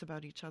curious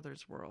about each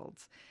other's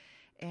worlds.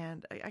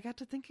 And I got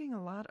to thinking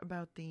a lot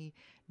about the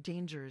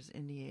dangers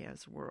in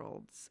Nia's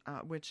worlds,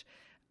 which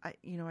I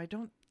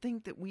don't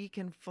think that we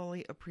can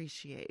fully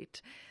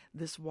appreciate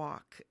this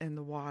walk in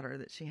the water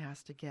that she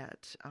has to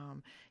get.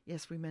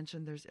 Yes, we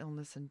mentioned there's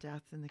illness and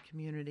death in the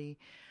community,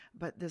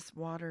 but this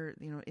water,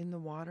 in the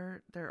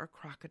water, there are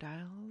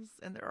crocodiles,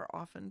 and there are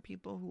often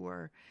people who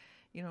are,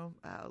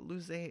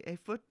 lose a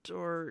foot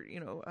or,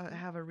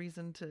 have a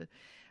reason to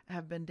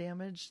have been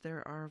damaged.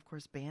 There are, of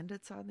course,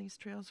 bandits on these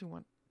trails who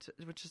want to,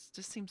 which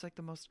just seems like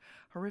the most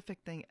horrific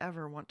thing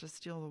ever, want to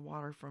steal the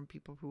water from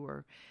people who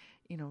are,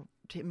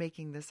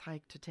 making this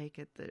hike to take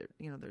it.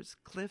 There's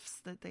cliffs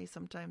that they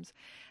sometimes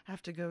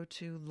have to go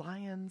to,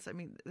 lions. I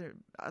mean, there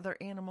are other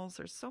animals.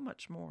 There's so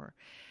much more.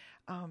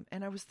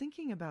 And I was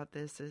thinking about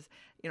this as,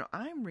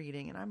 I'm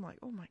reading and I'm like,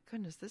 oh my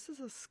goodness, this is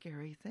a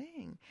scary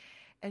thing.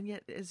 And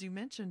yet, as you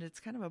mentioned, it's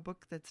kind of a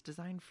book that's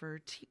designed for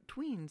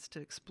tweens to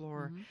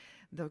explore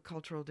the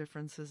cultural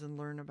differences and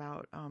learn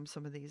about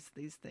some of these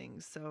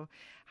things. So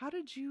how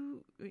did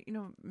you,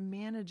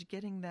 manage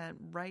getting that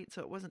right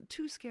so it wasn't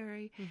too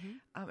scary?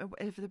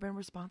 Have there been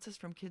responses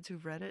from kids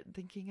who've read it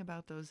thinking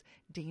about those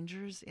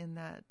dangers in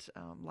that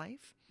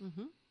life?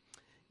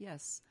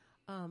 Yes.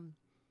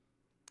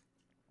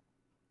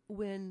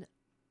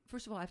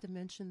 First of all, I have to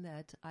mention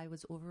that I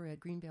was over at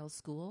Greenvale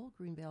School,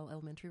 Greenvale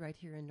Elementary, right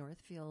here in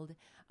Northfield,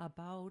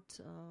 about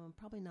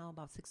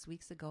 6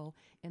 weeks ago,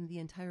 and the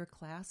entire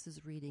class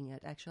is reading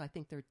it. Actually, I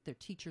think their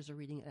teachers are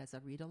reading it as a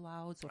read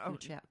aloud, so a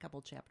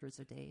couple chapters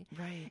a day.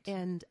 Right.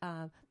 And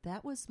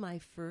that was my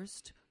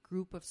first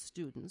group of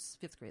students,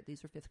 fifth grade.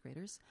 These were fifth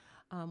graders,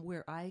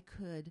 where I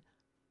could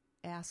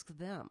ask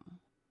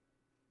them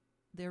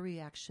their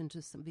reaction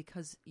to some,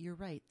 because you're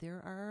right, there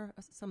are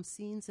some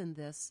scenes in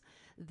this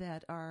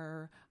that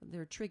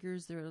they're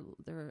triggers,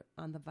 they're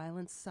on the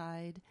violence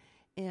side,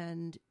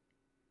 and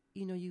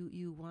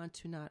you want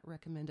to not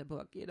recommend a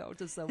book,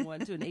 to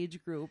someone, to an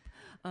age group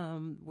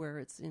where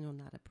it's,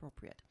 not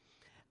appropriate.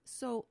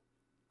 So,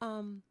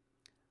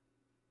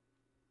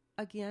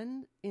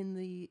 again, in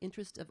the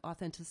interest of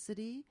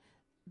authenticity,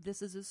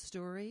 this is a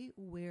story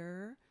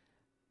where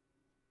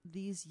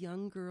these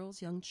young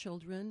girls, young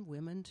children,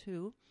 women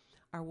too,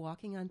 are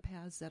walking on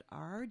paths that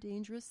are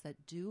dangerous,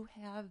 that do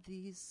have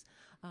these,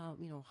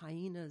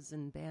 hyenas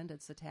and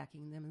bandits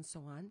attacking them and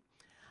so on.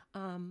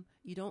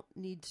 You don't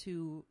need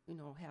to,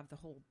 have the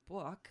whole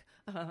book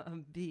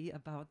be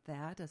about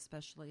that,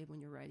 especially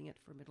when you're writing it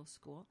for middle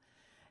school.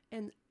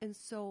 And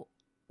so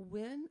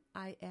when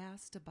I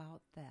asked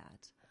about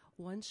that,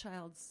 one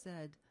child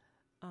said,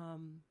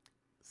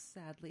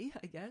 sadly,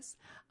 I guess,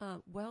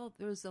 well,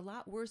 there's a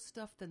lot worse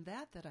stuff than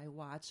that I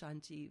watch on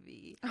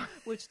TV,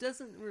 which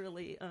doesn't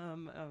really,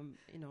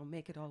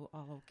 make it all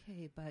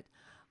okay. But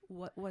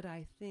what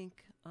I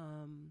think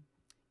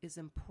is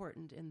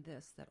important in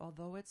this, that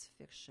although it's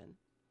fiction,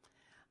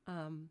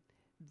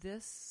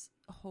 this,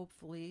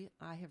 hopefully,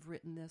 I have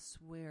written this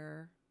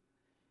where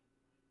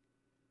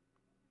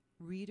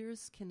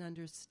readers can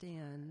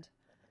understand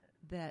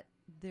that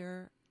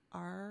there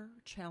are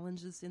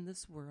challenges in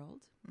this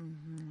world,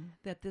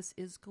 that this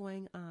is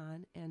going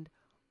on, and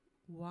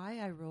why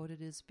I wrote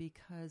it is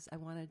because I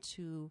wanted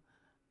to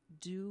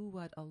do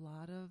what a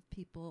lot of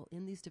people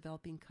in these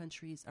developing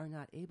countries are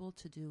not able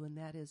to do, and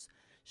that is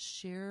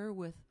share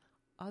with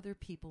other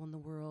people in the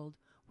world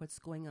what's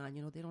going on.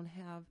 They don't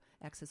have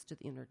access to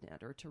the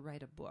internet or to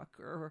write a book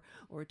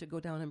or to go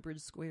down in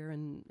Bridge Square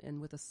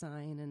and with a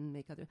sign and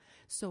make other.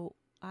 So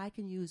I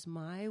can use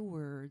my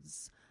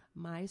words,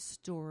 my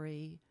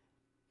story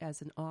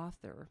as an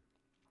author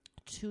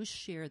to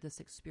share this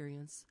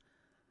experience.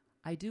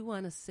 I do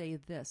want to say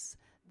this,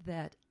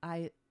 that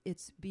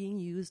it's being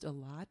used a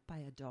lot by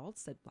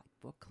adults at like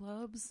book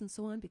clubs and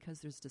so on, because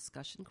there's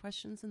discussion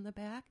questions in the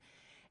back.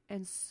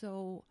 And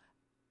so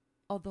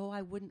although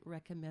I wouldn't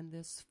recommend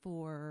this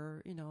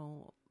for,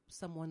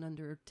 someone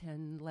under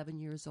 10, 11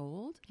 years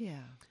old,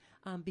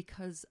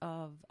 because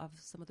of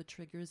some of the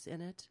triggers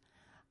in it,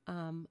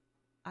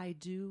 I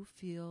do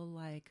feel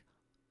like,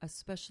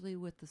 especially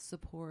with the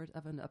support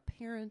of a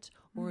parent,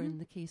 or in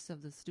the case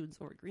of the students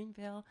over at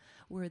Greenvale,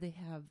 where they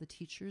have the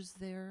teachers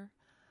there,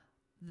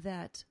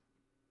 that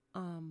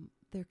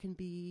there can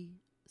be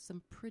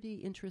some pretty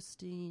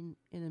interesting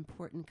and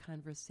important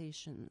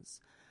conversations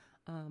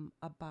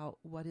about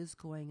what is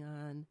going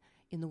on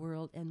in the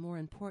world, and more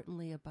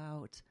importantly,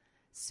 about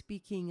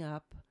speaking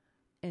up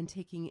and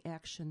taking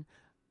action,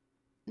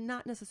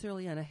 not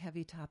necessarily on a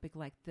heavy topic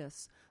like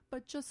this,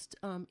 but just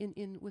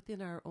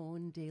within our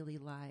own daily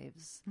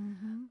lives,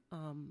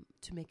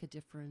 to make a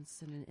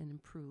difference and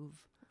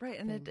improve. Right,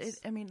 and it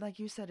like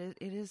you said, it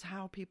is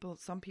how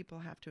some people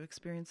have to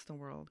experience the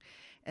world,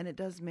 and it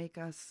does make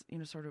us,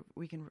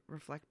 we can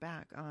reflect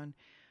back on,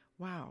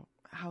 wow,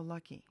 how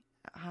lucky,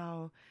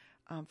 how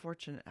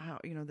fortunate, how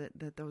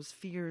that those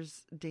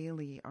fears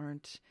daily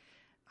aren't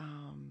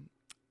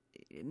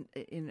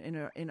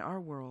in our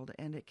world,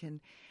 and it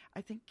can. I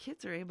think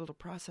kids are able to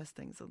process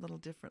things a little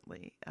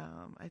differently.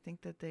 I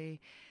think that they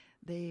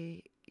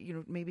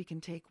maybe can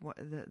take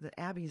the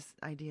Abby's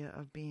idea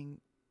of being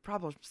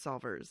problem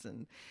solvers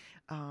and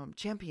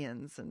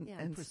champions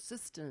and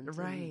persistent,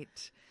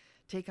 right?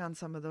 Take on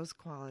some of those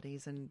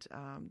qualities, and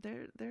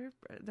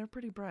they're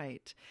pretty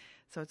bright.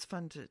 So it's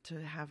fun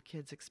to have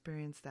kids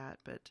experience that,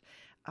 but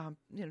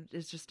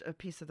it's just a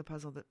piece of the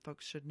puzzle that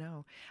folks should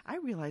know. I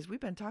realize we've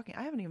been talking.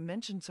 I haven't even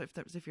mentioned. So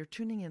if you're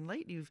tuning in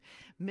late, you've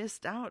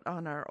missed out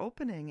on our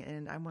opening,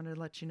 and I want to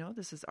let you know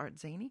this is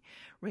ArtZany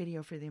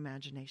Radio for the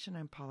Imagination.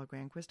 I'm Paula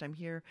Granquist. I'm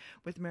here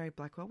with Mary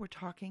Bleckwehl. We're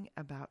talking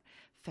about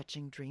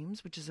Fetching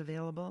Dreams, which is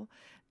available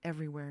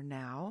everywhere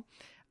now.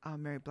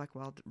 Mary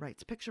Bleckwehl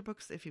writes picture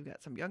books if you've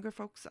got some younger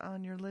folks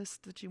on your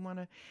list that you want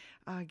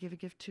to give a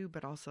gift to,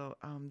 but also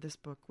this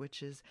book,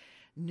 which is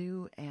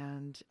new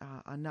and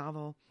a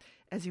novel.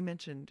 As you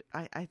mentioned,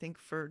 I think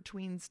for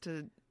tweens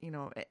to,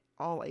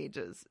 all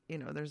ages,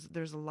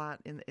 there's a lot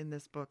in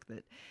this book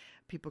that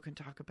people can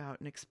talk about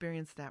and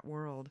experience that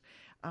world.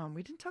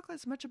 We didn't talk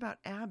as much about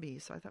Abby,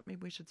 so I thought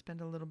maybe we should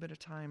spend a little bit of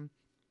time.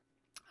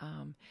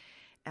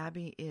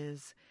 Abby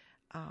is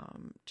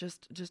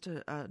just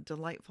a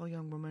delightful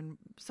young woman,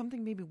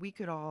 something maybe we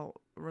could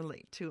all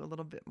relate to a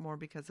little bit more,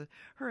 because of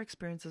her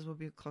experiences will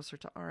be closer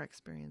to our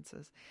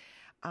experiences.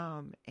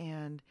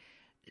 And,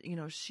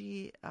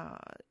 she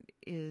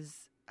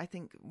is, I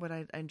think what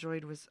I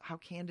enjoyed was how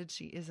candid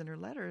she is in her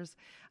letters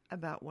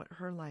about what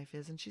her life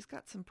is. And she's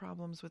got some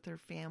problems with her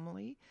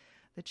family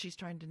that she's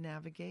trying to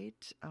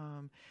navigate,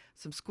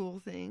 some school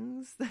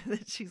things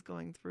that she's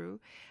going through,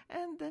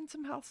 and then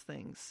some health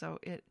things. So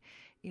it,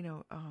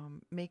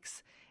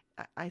 makes,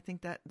 I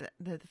think that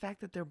the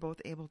fact that they're both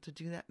able to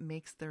do that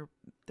makes their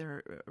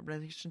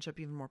relationship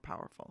even more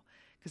powerful,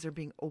 because they're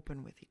being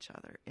open with each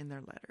other in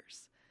their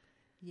letters.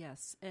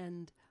 Yes,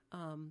 and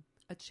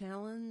a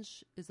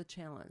challenge is a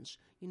challenge.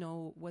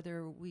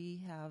 Whether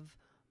we have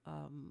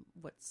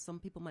what some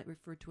people might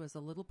refer to as a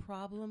little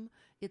problem.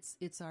 It's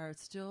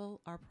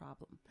still our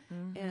problem,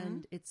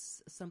 and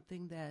it's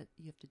something that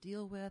you have to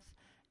deal with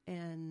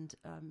and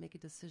make a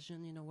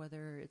decision.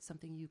 Whether it's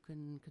something you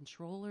can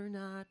control or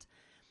not.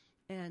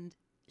 And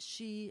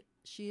she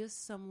is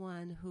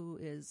someone who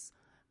is,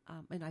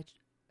 and I,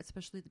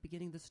 especially at the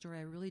beginning of the story,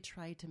 I really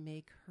tried to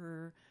make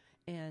her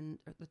and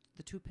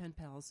the two pen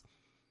pals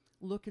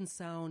look and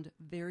sound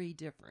very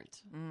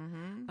different.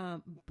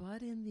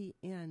 But in the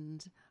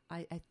end,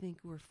 I think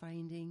we're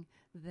finding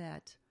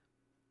that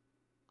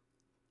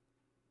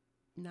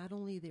not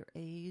only their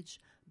age,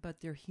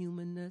 but their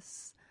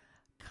humanness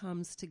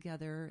comes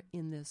together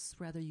in this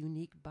rather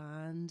unique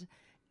bond.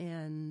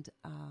 And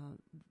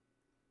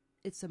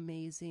it's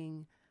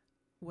amazing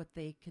what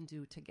they can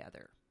do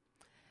together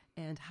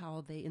and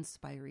how they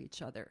inspire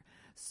each other.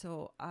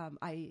 So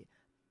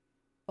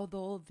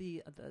although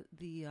the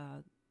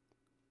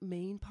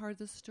main part of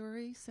the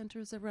story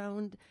centers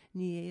around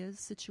Niea's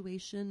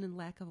situation and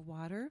lack of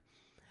water,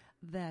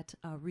 that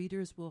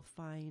readers will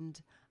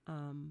find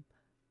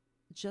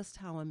just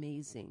how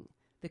amazing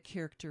the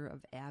character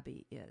of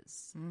Abby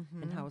is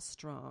and how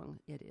strong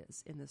it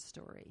is in this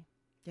story.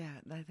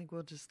 Yeah, I think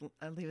we'll just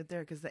leave it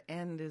there because the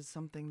end is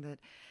something that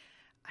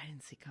I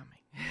didn't see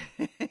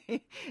coming,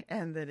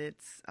 and that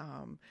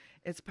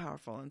it's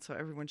powerful, and so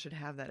everyone should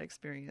have that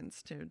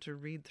experience to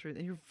read through.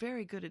 And you're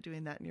very good at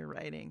doing that in your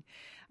writing.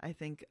 I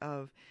think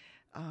of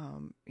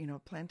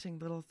planting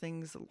little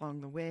things along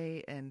the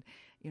way, and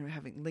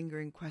having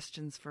lingering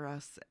questions for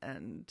us,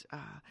 and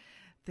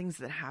things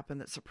that happen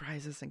that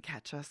surprise us and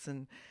catch us,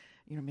 and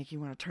make you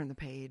want to turn the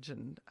page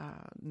and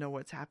know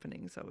what's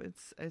happening. So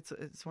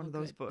it's one of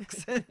those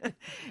books,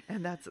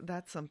 and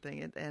that's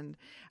something. And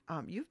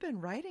you've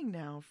been writing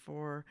now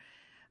for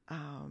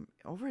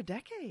over a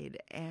decade,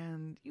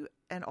 and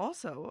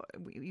also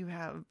you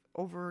have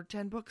over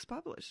 10 books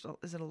published.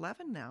 Is it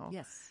 11 now?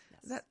 Yes.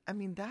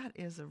 That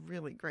is a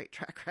really great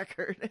track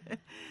record.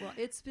 Well,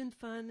 it's been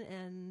fun,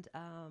 and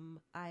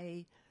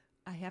I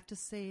have to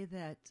say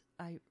that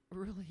I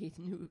really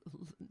knew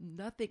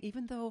nothing,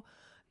 even though.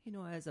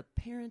 As a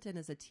parent and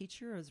as a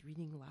teacher, I was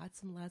reading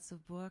lots and lots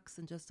of books,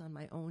 and just on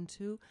my own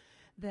too,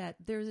 that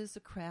there is a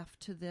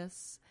craft to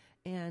this,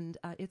 and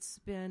it's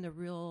been a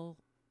real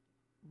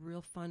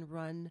fun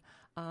run.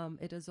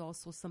 It is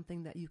also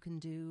something that you can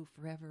do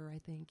forever, I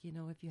think,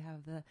 if you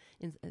have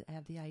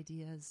the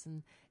ideas,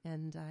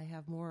 and I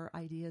have more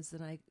ideas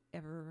than I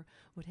ever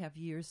would have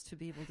years to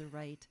be able to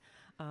write.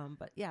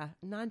 But yeah,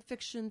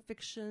 nonfiction,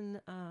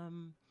 fiction,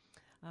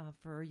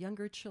 for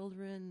younger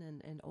children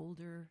and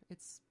older,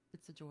 it's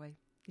a joy.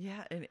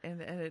 Yeah, and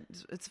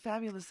it's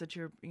fabulous that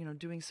you're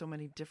doing so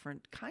many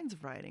different kinds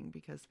of writing,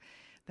 because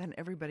then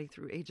everybody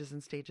through ages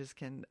and stages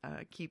can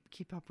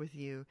keep up with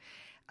you.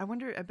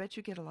 I bet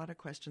you get a lot of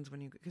questions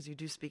because you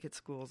do speak at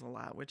schools a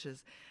lot, which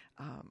is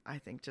I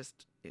think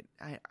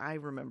I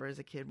remember as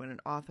a kid when an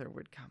author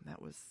would come, that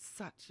was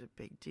such a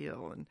big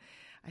deal. And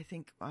I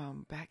think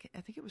back, I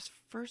think it was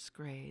first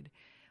grade,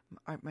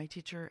 my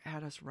teacher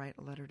had us write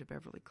a letter to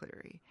Beverly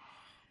Cleary.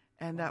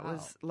 And that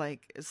was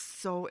like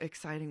so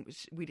exciting.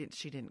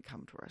 She didn't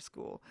come to our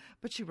school,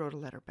 but she wrote a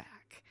letter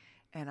back.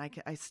 And I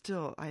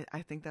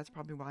think that's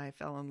probably why I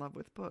fell in love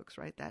with books,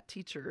 right? That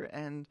teacher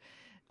and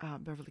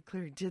Beverly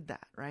Cleary did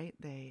that, right?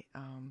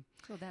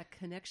 So that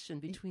connection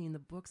between the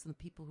books and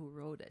the people who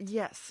wrote it.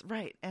 Yes,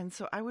 right. And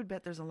so I would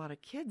bet there's a lot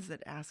of kids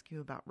that ask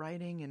you about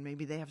writing, and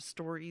maybe they have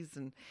stories.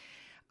 And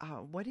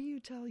what do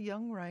you tell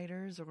young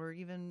writers, or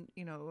even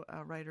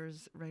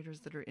writers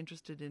that are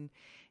interested in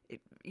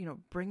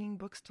bringing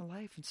books to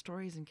life and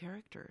stories and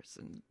characters?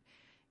 And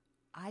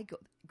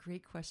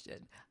great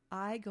question.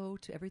 I go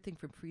to everything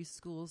from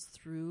preschools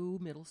through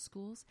middle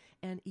schools,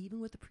 and even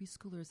with the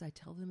preschoolers, I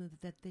tell them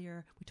that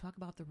we talk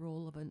about the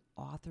role of an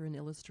author and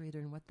illustrator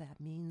and what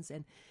that means,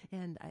 and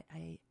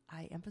I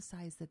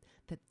emphasize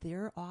that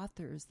they're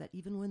authors, that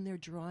even when they're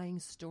drawing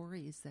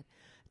stories, that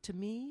to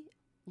me,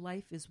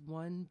 life is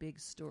one big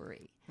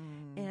story.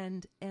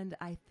 And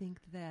I think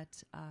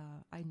that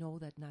I know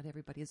that not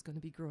everybody is going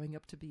to be growing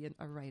up to be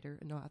a writer,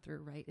 an author,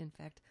 right? In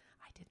fact,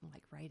 I didn't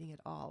like writing at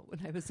all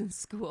when I was in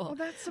school. Oh,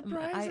 that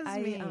surprises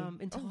me.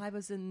 Until I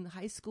was in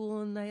high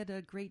school, and I had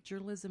a great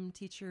journalism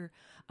teacher.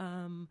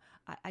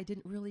 I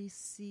didn't really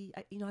see,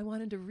 I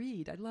wanted to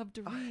read. I loved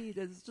to read.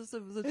 It was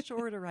a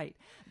chore to write.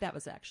 That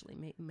was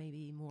actually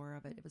maybe more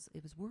of it.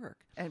 It was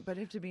work. But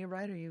if to be a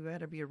writer, you got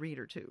to be a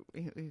reader too.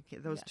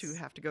 Those two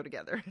have to go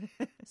together.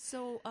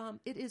 So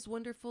it is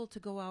wonderful to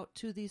go out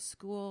to these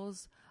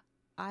schools.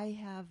 I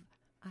have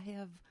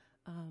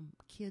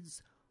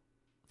kids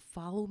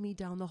follow me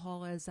down the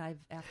hall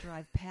after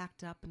I've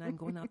packed up and I'm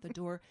going out the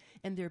door,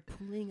 and they're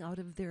pulling out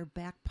of their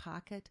back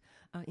pocket,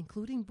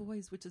 including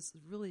boys, which is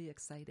really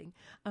exciting.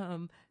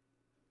 And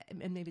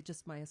maybe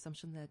just my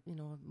assumption that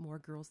more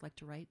girls like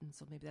to write, and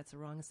so maybe that's a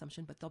wrong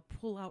assumption. But they'll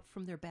pull out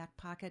from their back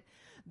pocket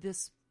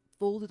this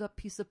folded up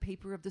piece of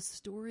paper of the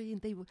story,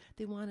 and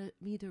they wanted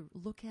me to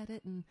look at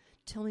it and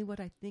tell me what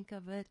I think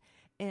of it,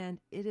 and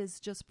it is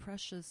just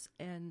precious.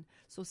 And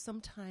so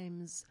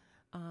sometimes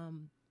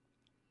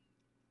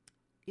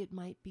it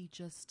might be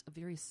just a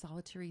very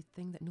solitary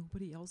thing that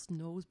nobody else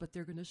knows, but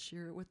they're going to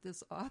share it with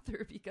this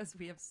author because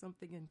we have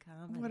something in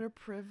common. What a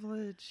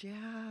privilege,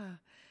 yeah.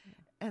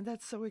 And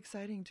that's so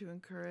exciting to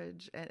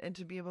encourage and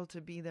to be able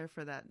to be there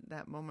for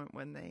that moment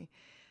when they,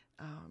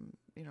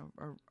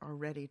 are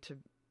ready to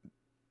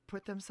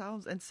put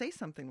themselves and say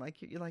something like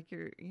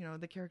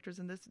the characters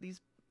in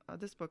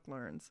this book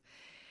learns.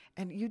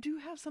 And you do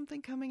have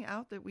something coming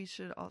out that we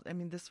should all,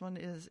 this one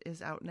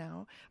is out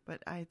now,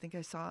 but I think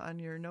I saw on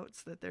your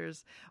notes that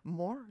there's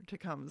more to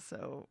come.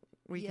 So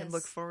we can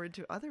look forward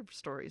to other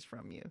stories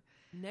from you.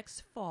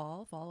 Next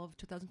fall of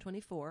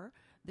 2024,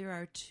 there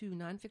are 2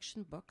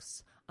 nonfiction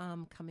books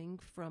coming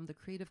from the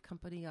creative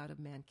company out of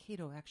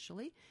Mankato,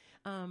 actually.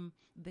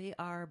 They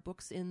are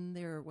books in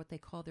what they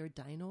call their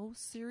Dino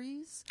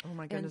series. Oh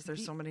my goodness,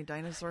 there's so many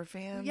dinosaur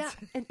fans. Yeah,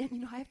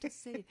 and I have to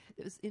say,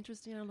 it was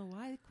interesting. I don't know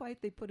why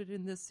quite they put it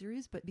in this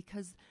series, but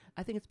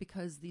I think it's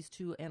because these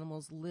 2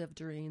 animals lived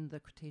during the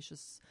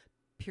Cretaceous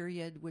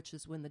period, which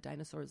is when the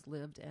dinosaurs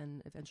lived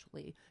and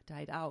eventually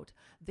died out.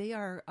 They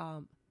are,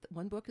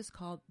 one book is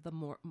called the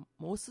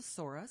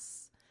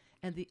Mosasaurus,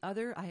 and the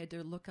other, I had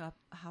to look up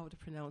how to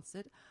pronounce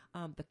it,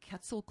 the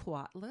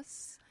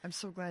Quetzalcoatlus. I'm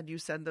so glad you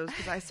said those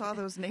because I saw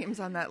those names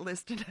on that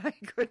list and I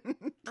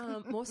couldn't.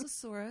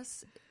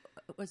 Mosasaurus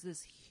was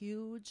this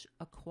huge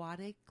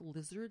aquatic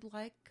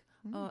lizard-like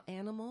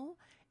animal,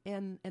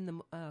 and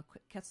the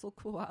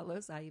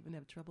Quetzalcoatlus, I even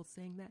have trouble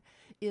saying that,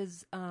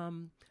 is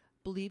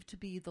believed to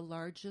be the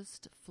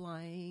largest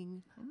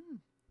flying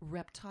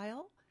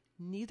reptile.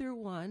 Neither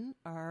one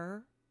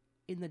are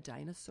in the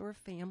dinosaur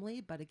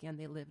family, but again,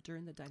 they lived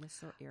during the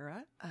dinosaur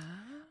era.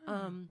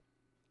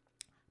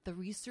 The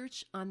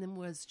research on them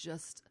was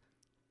just,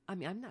 I'm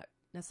not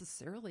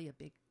necessarily a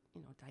big,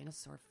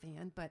 dinosaur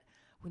fan, but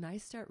when I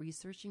start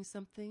researching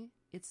something,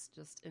 it's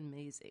just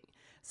amazing.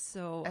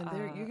 So,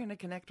 and you're going to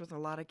connect with a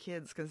lot of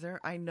kids because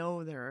I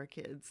know there are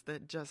kids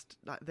that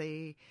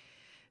they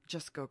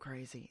just go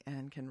crazy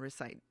and can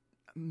recite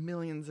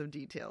millions of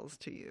details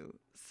to you.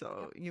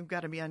 So you've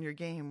got to be on your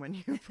game when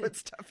you put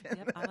stuff in.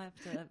 Yep, I'll have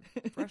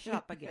to brush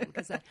up again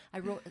because I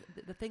wrote,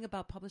 the thing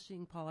about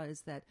publishing, Paula,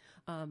 is that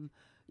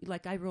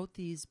I wrote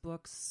these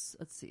books,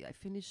 I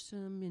finished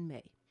them in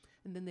May.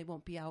 And then they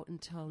won't be out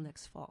until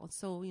next fall.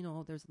 So,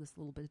 there's this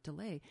little bit of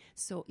delay.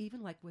 So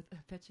even like with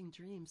Fetching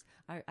Dreams,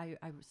 I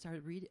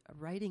started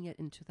writing it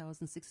in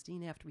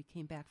 2016 after we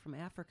came back from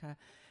Africa.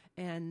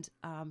 And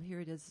here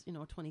it is,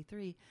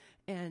 23.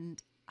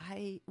 And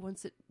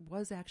once it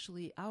was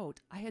actually out,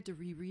 I had to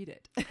reread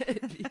it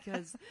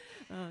because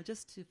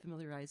just to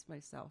familiarize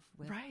myself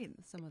with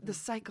some of the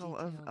cycle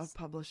of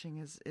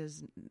publishing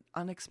is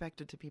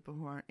unexpected to people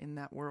who aren't in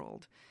that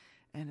world.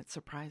 And it's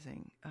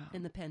surprising.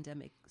 And the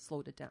pandemic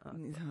slowed it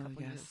down for a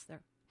couple years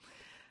there.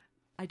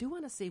 I do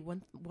want to say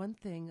one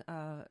thing.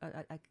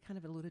 I kind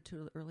of alluded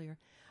to it earlier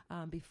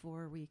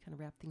before we kind of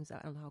wrap things out.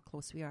 I don't know how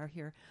close we are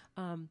here.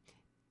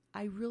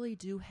 I really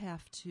do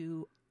have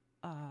to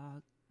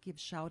give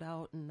shout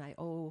out, and I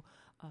owe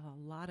a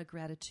lot of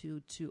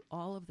gratitude to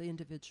all of the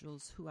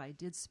individuals who I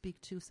did speak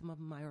to. Some of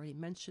them I already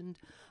mentioned.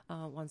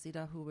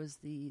 Wanzita, who was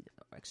the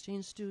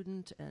exchange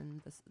student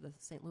and the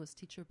St. Louis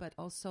teacher, but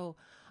also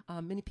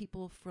many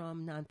people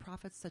from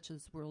nonprofits such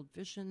as World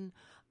Vision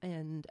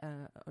and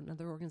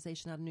another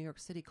organization out of New York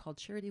City called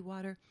Charity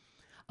Water.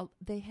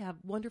 They have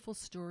wonderful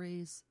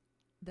stories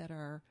that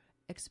are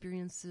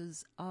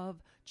experiences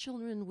of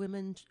children,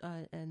 women,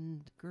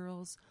 and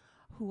girls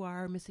who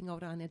are missing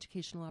out on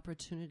educational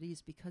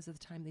opportunities because of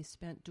the time they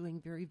spent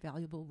doing very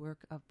valuable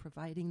work of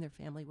providing their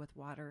family with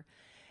water.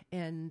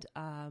 And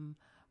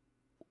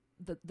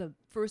the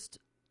first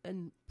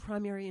and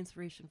primary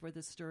inspiration for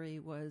this story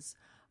was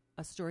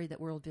a story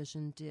that World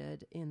Vision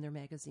did in their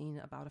magazine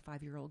about a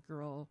 5-year-old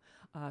girl,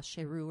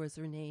 Sheru is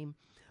her name,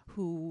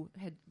 who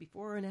had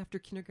before and after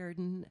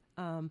kindergarten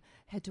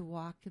had to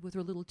walk with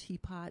her little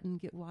teapot and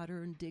get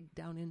water and dig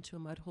down into a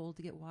mud hole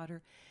to get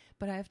water.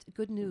 But I have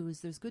good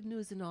news. There's good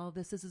news in all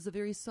this. This is a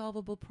very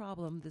solvable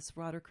problem, this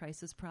water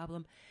crisis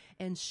problem.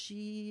 And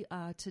she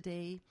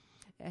today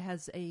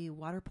has a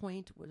water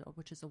point,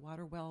 which is a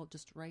water well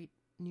just right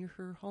near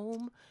her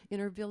home in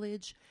her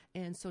village.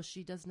 And so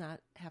she does not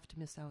have to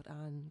miss out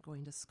on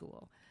going to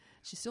school.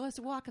 She still has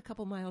to walk a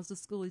couple miles to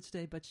school each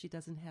day, but she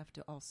doesn't have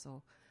to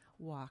also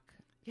walk.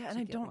 Yeah, and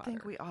I don't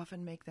think we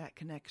often make that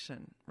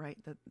connection, right?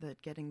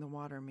 That getting the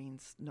water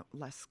means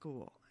less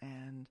school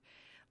and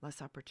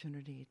less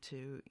opportunity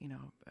to,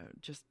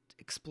 just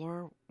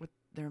explore what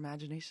their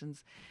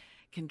imaginations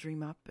can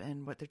dream up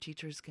and what their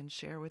teachers can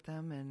share with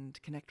them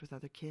and connect with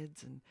other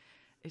kids. And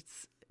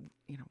it's,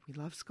 we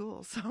love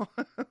school. So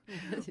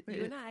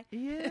you and I.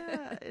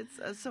 Yeah.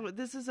 So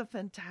this is a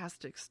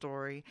fantastic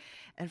story.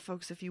 And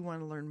folks, if you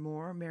want to learn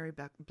more, Mary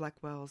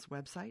Bleckwehl's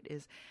website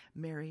is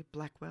Mary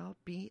Bleckwehl,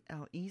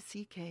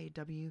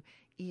 Bleckwehl,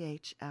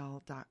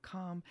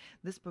 ehl.com.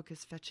 This book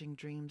is Fetching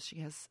Dreams. She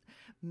has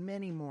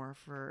many more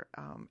for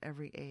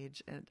every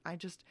age. And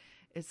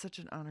it's such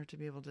an honor to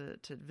be able to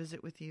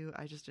visit with you.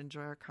 I just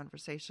enjoy our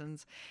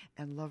conversations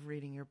and love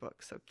reading your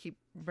books. So keep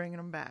bringing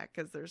them back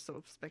because they're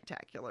so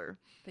spectacular.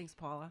 Thanks,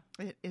 Paula.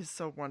 It is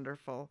so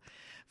wonderful.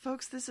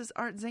 Folks, this is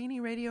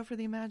ArtZany Radio for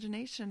the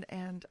Imagination,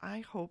 and I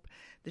hope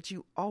that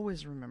you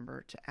always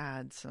remember to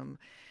add some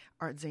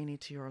ArtZany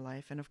to your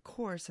life. And of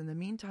course, in the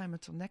meantime,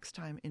 until next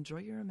time, enjoy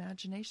your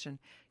imagination.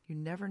 You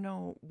never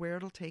know where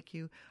it'll take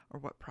you or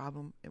what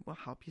problem it will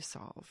help you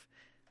solve.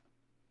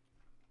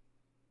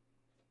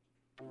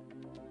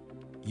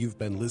 You've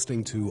been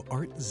listening to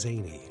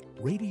ArtZany,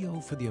 Radio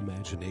for the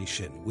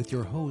Imagination, with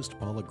your host,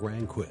 Paula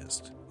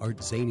Granquist.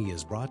 ArtZany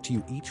is brought to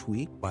you each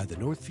week by the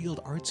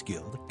Northfield Arts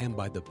Guild and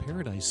by the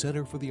Paradise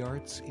Center for the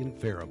Arts in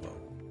Faribault.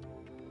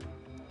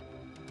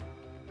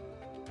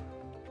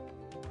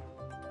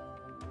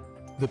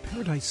 The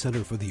Paradise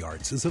Center for the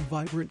Arts is a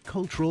vibrant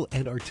cultural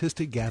and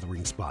artistic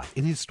gathering spot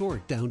in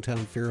historic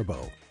downtown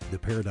Faribault. The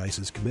Paradise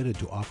is committed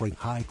to offering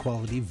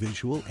high-quality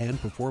visual and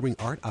performing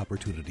art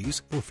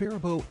opportunities for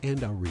Faribault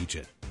and our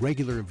region.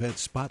 Regular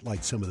events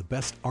spotlight some of the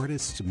best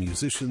artists and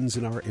musicians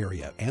in our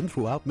area and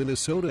throughout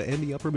Minnesota and the Upper